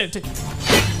galya sente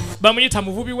bamuyita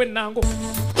muvubi w'ennango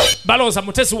balooza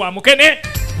mutesi wa mukene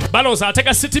balooza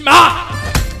atega sitima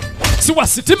siwa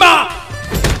sitima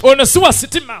ono siwa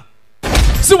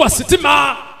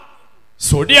sitima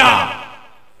Sonia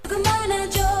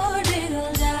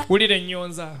wulira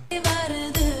ennyonza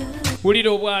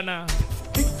wulira obwana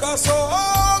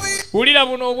wulira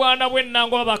buno obwana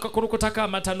bw'ennango baba akakulukutako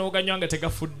amata n'oganywa nga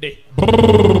tegafudde.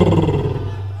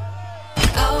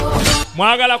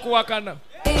 Mwagala kuwakana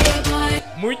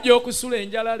mujja okusula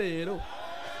enjala leero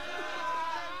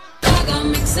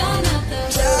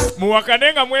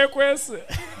muwakane nga mwekwese.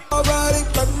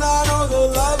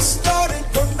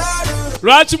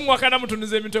 Lwaki muwakana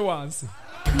mutunuza emitwe wansi?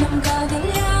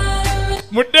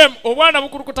 Muddemu obwana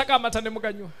bukulukutako amata ne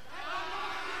muganywa.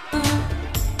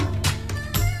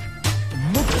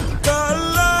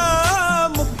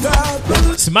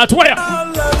 Smart wire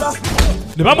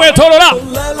ne bamwetolola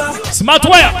smart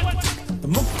wire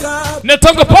ne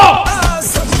tongo po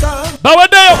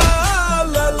bawaddeyo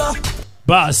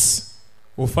basi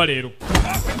ofa leero.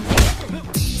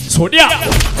 Sonia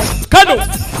Kano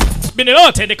bino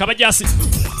batendeka bajasi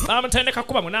bamutendeka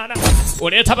kuba 8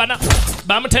 oleeta bana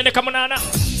bamutendeka 8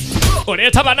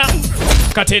 oleeta bana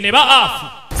katene ba afu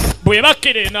bwe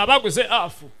bakire na baguze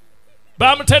afu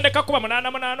bamutendeka kuba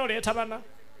 8 oleeta bana.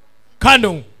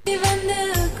 Kano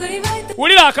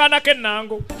wulira akaana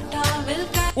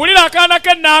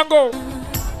k'ennango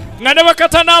nga ne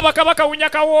bakatana abakabaka wunya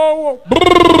kawoowo.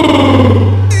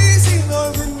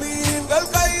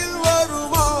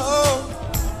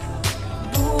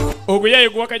 Oguyaye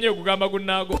guwakanye ogugamba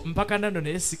gunnaago mpaka nano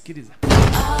naye sikkiriza.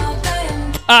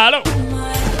 Alo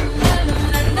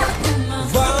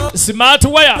smart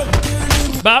wire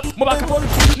mubaka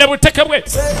ne buteke bwe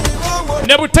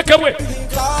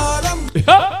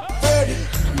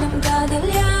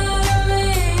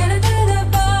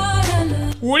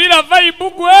wulira vibe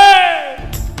gwe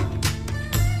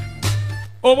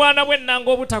obwana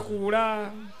bw'ennango obutakuula.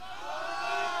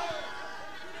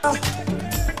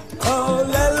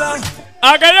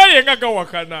 Agayaye nga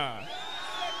gawakana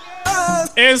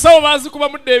ensawo bazikuba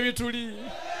mudde ebituli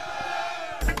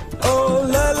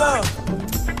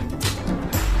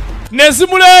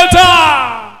nezimuleeta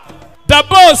the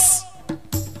boss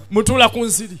mutula ku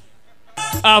nsiri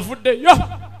avuddeyo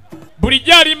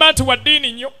bulijjo alimba nti wa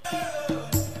ddiini nnyo.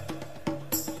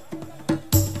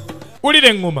 Wulira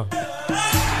eŋŋoma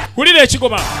wulira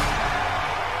ekigoma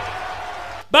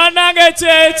bannange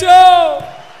ekyekyo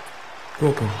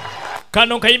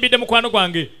Kano nkayimbidde mukwano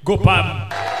gwange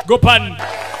Gopan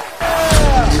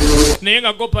naye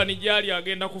nga Gopan gyali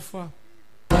agenda kufa.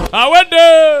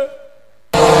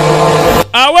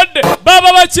 Awedde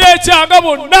baba bakyekyanga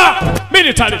bonna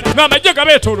military ng'amagye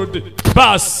gabeetoolodde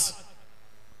basi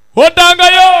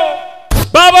oddangayo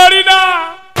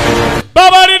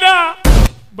babalina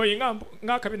boyi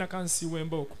ng'akabina kansiiwa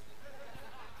embooko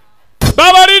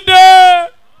babalidde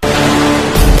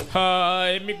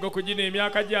emiggo kugina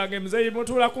emyaka gyange muzeeyi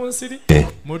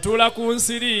mutuula ku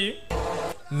nsiri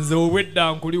nze owedde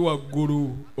ankuli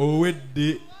waggulu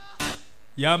owedde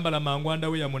yambala mangwanda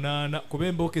we ya 8 kuba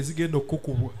embooka ezigenda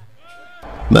okukubwa.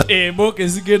 embooko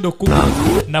ezigenda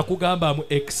nakugamba mu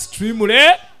extremely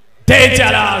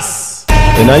dangerous.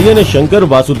 NIA ने शंकर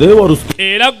वासुदेव और उसकी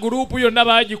era gurupu yonna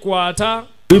bagikwata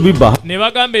ne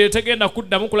bagamba eyo tegenda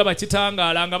kuddamu kulaba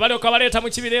kitangaala nga balyoka baleeta mu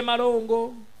kibira e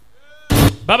Malongo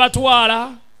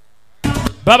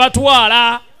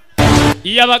babatwala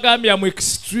yabagambya mu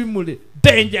extremely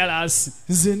dangerous.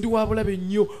 Nze ndi wabulabe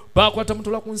nnyo. Bakwata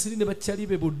mutola ku nsiri ne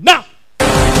bakyalibe bonna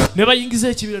ne bayingiza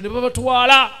ekibira ne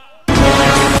babatwala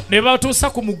ne batuusa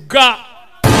ku mugga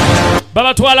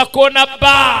babatwala Kona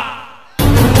Bar.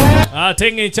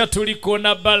 Ate ng'enkya tuli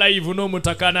Kona Bar live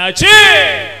n'omutaka naki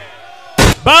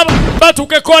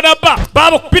batuuke Kona Bar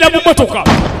babakupira mu mmotoka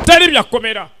teri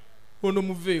byakomera ono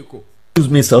muveeko.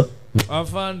 Excuse me, sir.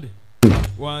 Afande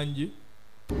wanji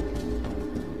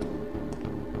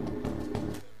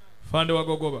Fande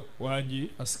wagogoba wanji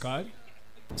askari.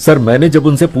 Sir मैंने जब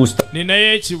उनसे पूछता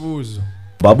ninaye ekibuuzo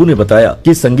बाबू ने बताया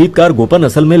कि संगीतकार गोपन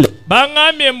असल में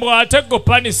bangambye mbu ate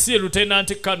Gopani si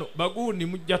Lieutenant Kano baguuni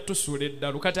mujja tusuula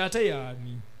eddalu kati ate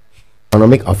yaani.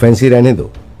 Economic offence ही रहने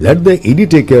दो, let the ED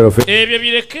take care of it. ebyo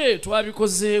bireke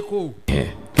twabikozeeko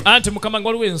anti mukama nga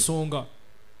waliwo ensonga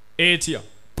etya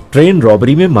train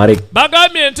robbery में मारे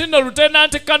bagambye nti nno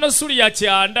Lieutenant Kano Suliya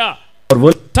Kyanda और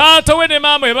वो taata we ne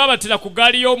maama we babatira ku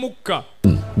gaali y'omukka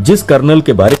जिस कर्नल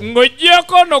के बारे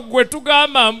ng'ogyeko no gwe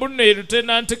tugamba mbu ne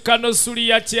Lieutenant Kano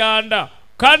Suliya Kyanda.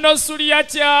 Kano Suliya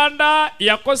Kyanda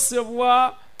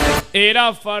yakosebwa era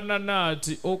afaanana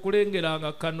ati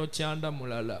okulengeranga Kano Kyanda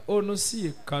mulala ono si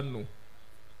ye Kano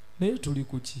naye tuli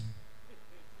ku ki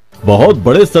बहुत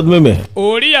बड़े सदमे में है.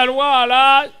 oli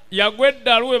yalwala yagwa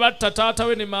eddalu we batta taata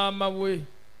we ne maama we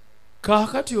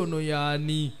kaakati ono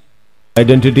yaani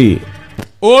identity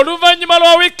oluvannyuma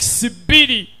lwa wiikisi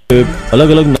 2 अलग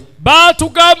अलग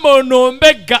baatugamba ono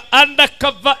Mbegga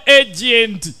undercover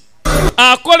agent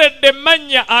akoledde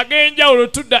emmannya ag'enjawulo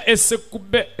tudda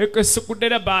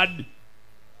Essekudere Bad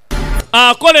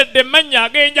akoledde emmannya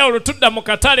ag'enjawulo tudda mu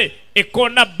katale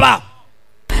Kona Bar.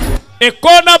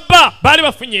 Kona Bar baali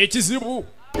bafunye ekizibu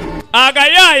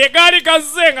agayaaye gaali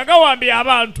gazze nga gawambye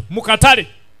abantu mu katale.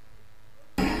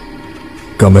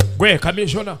 Gwe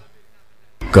kamishona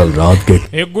कल रात के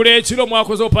eggula ekiro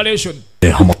mwakoze operation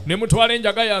ne mutwala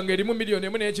enjaga yange erimu miliyoni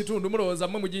 1.5 mulowooza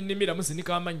mmwe muginnimira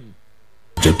musinika amanyi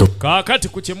kaakati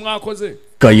ku kye mwakoze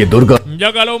का ये Durga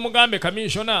njagala omugambe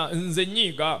kamishona nze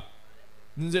nyiiga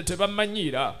nze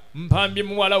tebammanyiira mpambye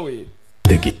muwala we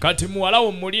kati muwala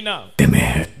wo mulina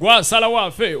gwasala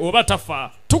waafe oba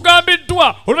tafa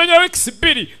tugambiddwa oluvannyuma wiikisi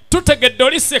 2 tutegedde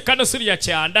oli Kano Suliya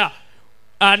Kyanda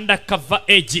undercover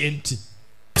agent.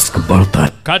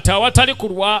 Kati awatali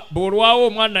kulwa bwolwawo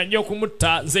omwana nja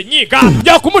okumutta nze nyiiga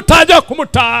nja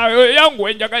kumutta yangu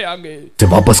enjaga yange से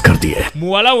वापस कर दिए.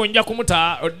 muwala wo nja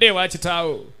kumutta odde ewa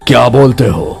kitaawo. क्या बोलते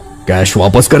हो? कैश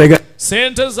वापस करेगा?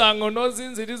 sente zange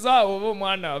onoozinziriza oba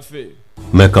omwana waffe.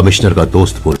 मैं कमिश्नर का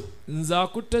दोस्त बोल nze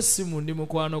akutte essimu ndi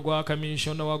mukwano gwa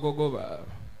kamishona wa Gogoba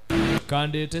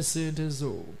kandeete sente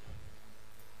zo.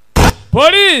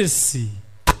 Poliisi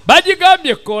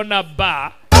bagigambye Kona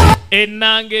Bar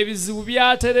ennanga ebizibu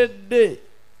byateredde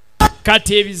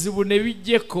kati ebizibu ne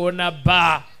bijje Kona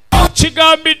Bar.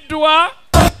 Kigambiddwa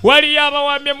waliyo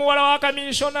abawambye muwala wa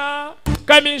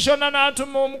kamishona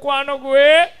n'atuma omukwano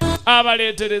gwe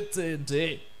abaleetere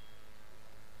sente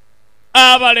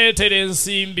abaleetere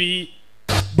ensimbi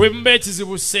bwe muba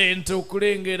ekizibu sente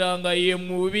okulengera nga ye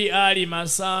mubi ali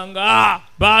masanga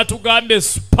baatugambye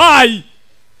spy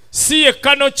si ye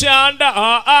Kano Kyanda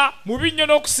mubi nnyo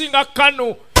n'okusinga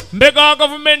Kano. Mbega wa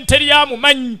gavumenti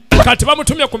eryamumanyi kati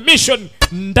bamutumye ku mission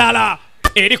ndala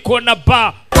eri Kona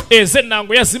Bar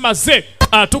ez'ennango yazimaze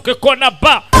atuuke Kona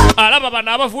Bar alaba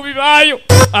bano abavubi baayo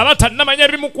abatannamanya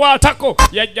ebimukwatako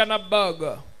yajja na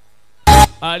bbaaga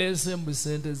aleese mbu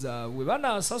sente zaabwe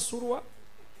banaasasulwa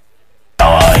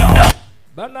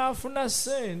banaafuna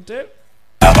sente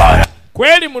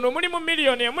kweri muno mulimu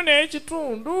miliyoni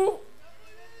 1.5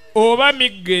 oba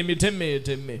migga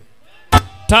emitemeeteme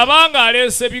tabanga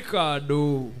aleese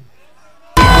bikaado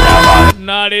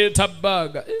n'aleeta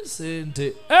bbaaga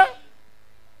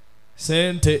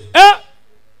sente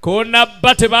Kona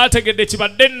Bar tebaategedde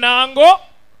kibadde ennango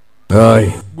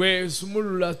gwe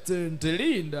sumulula sente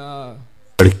linda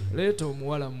leeta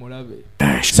omuwala mulabe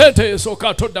sente esooka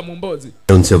atodda mu mboozi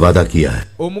उनसे वादा किया है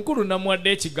omukulu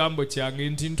namuwadde ekigambo kyange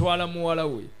nti ntwala muwala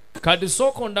we kati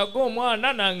sooka ondaga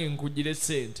omwana nange nkugire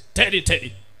sente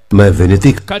teri मैं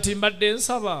विनती kati mbadde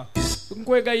nsaba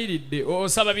nkwegayiridde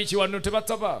osaba biki wano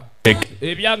tebasaba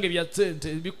ebyange bya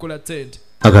sente bikula sente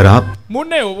अगर आप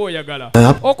munne oba oyagala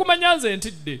okumanya nze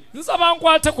ntidde nsaba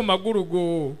nkwate ku magulu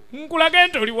go nkulage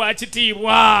nti oli wa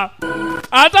kitiibwa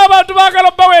ate abantu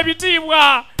baagala bbawo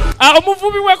ebitiibwa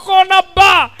omuvubi w'ekkoona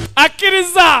bba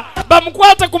akkiriza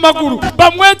bamukwate ku magulu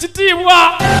bamuwe ekitiibwa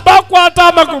bakwata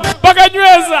amagulu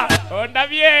baganyweza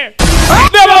ondabye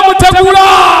ne bamutegula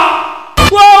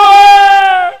gwawe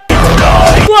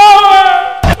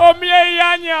omyeyi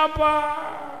yanyamba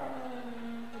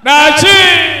nachi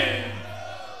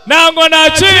nango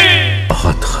nachi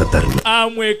बहुत खतरनाक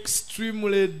I'm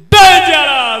extremely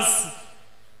dangerous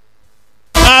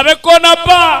abekona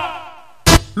ba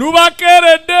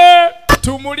lubakerede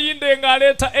tumulinde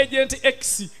ngaleeta agent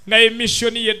X nga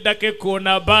emission yeddake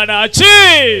kona ba nachi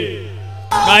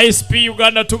nga SP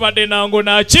Uganda tubadde nango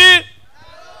nachi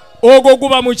ogo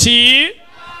guba muki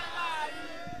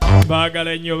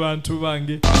baagala nnyo bantu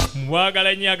bange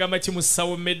mwagala nnyo agamba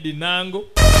kimusawo Medi nango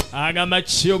agamba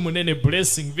kyo munene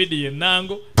blessing video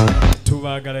nango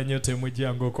tubaagala nnyo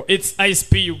temujjangoko it's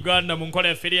ISP Uganda mu nkola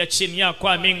yaffe ya chini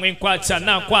yakwa mingwe kwa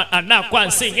chana kwa anakwa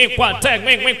nsingi kwa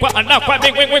tengwe kwa anakwa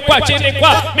mingwe kwa chini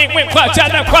kwa mingwe kwa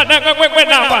chana kwa nangwe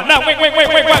nangwa nangwe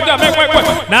kwa jamwe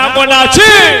kwa nango nachi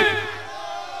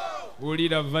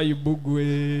ulira vibe gwe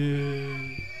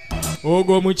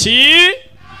ogo muchi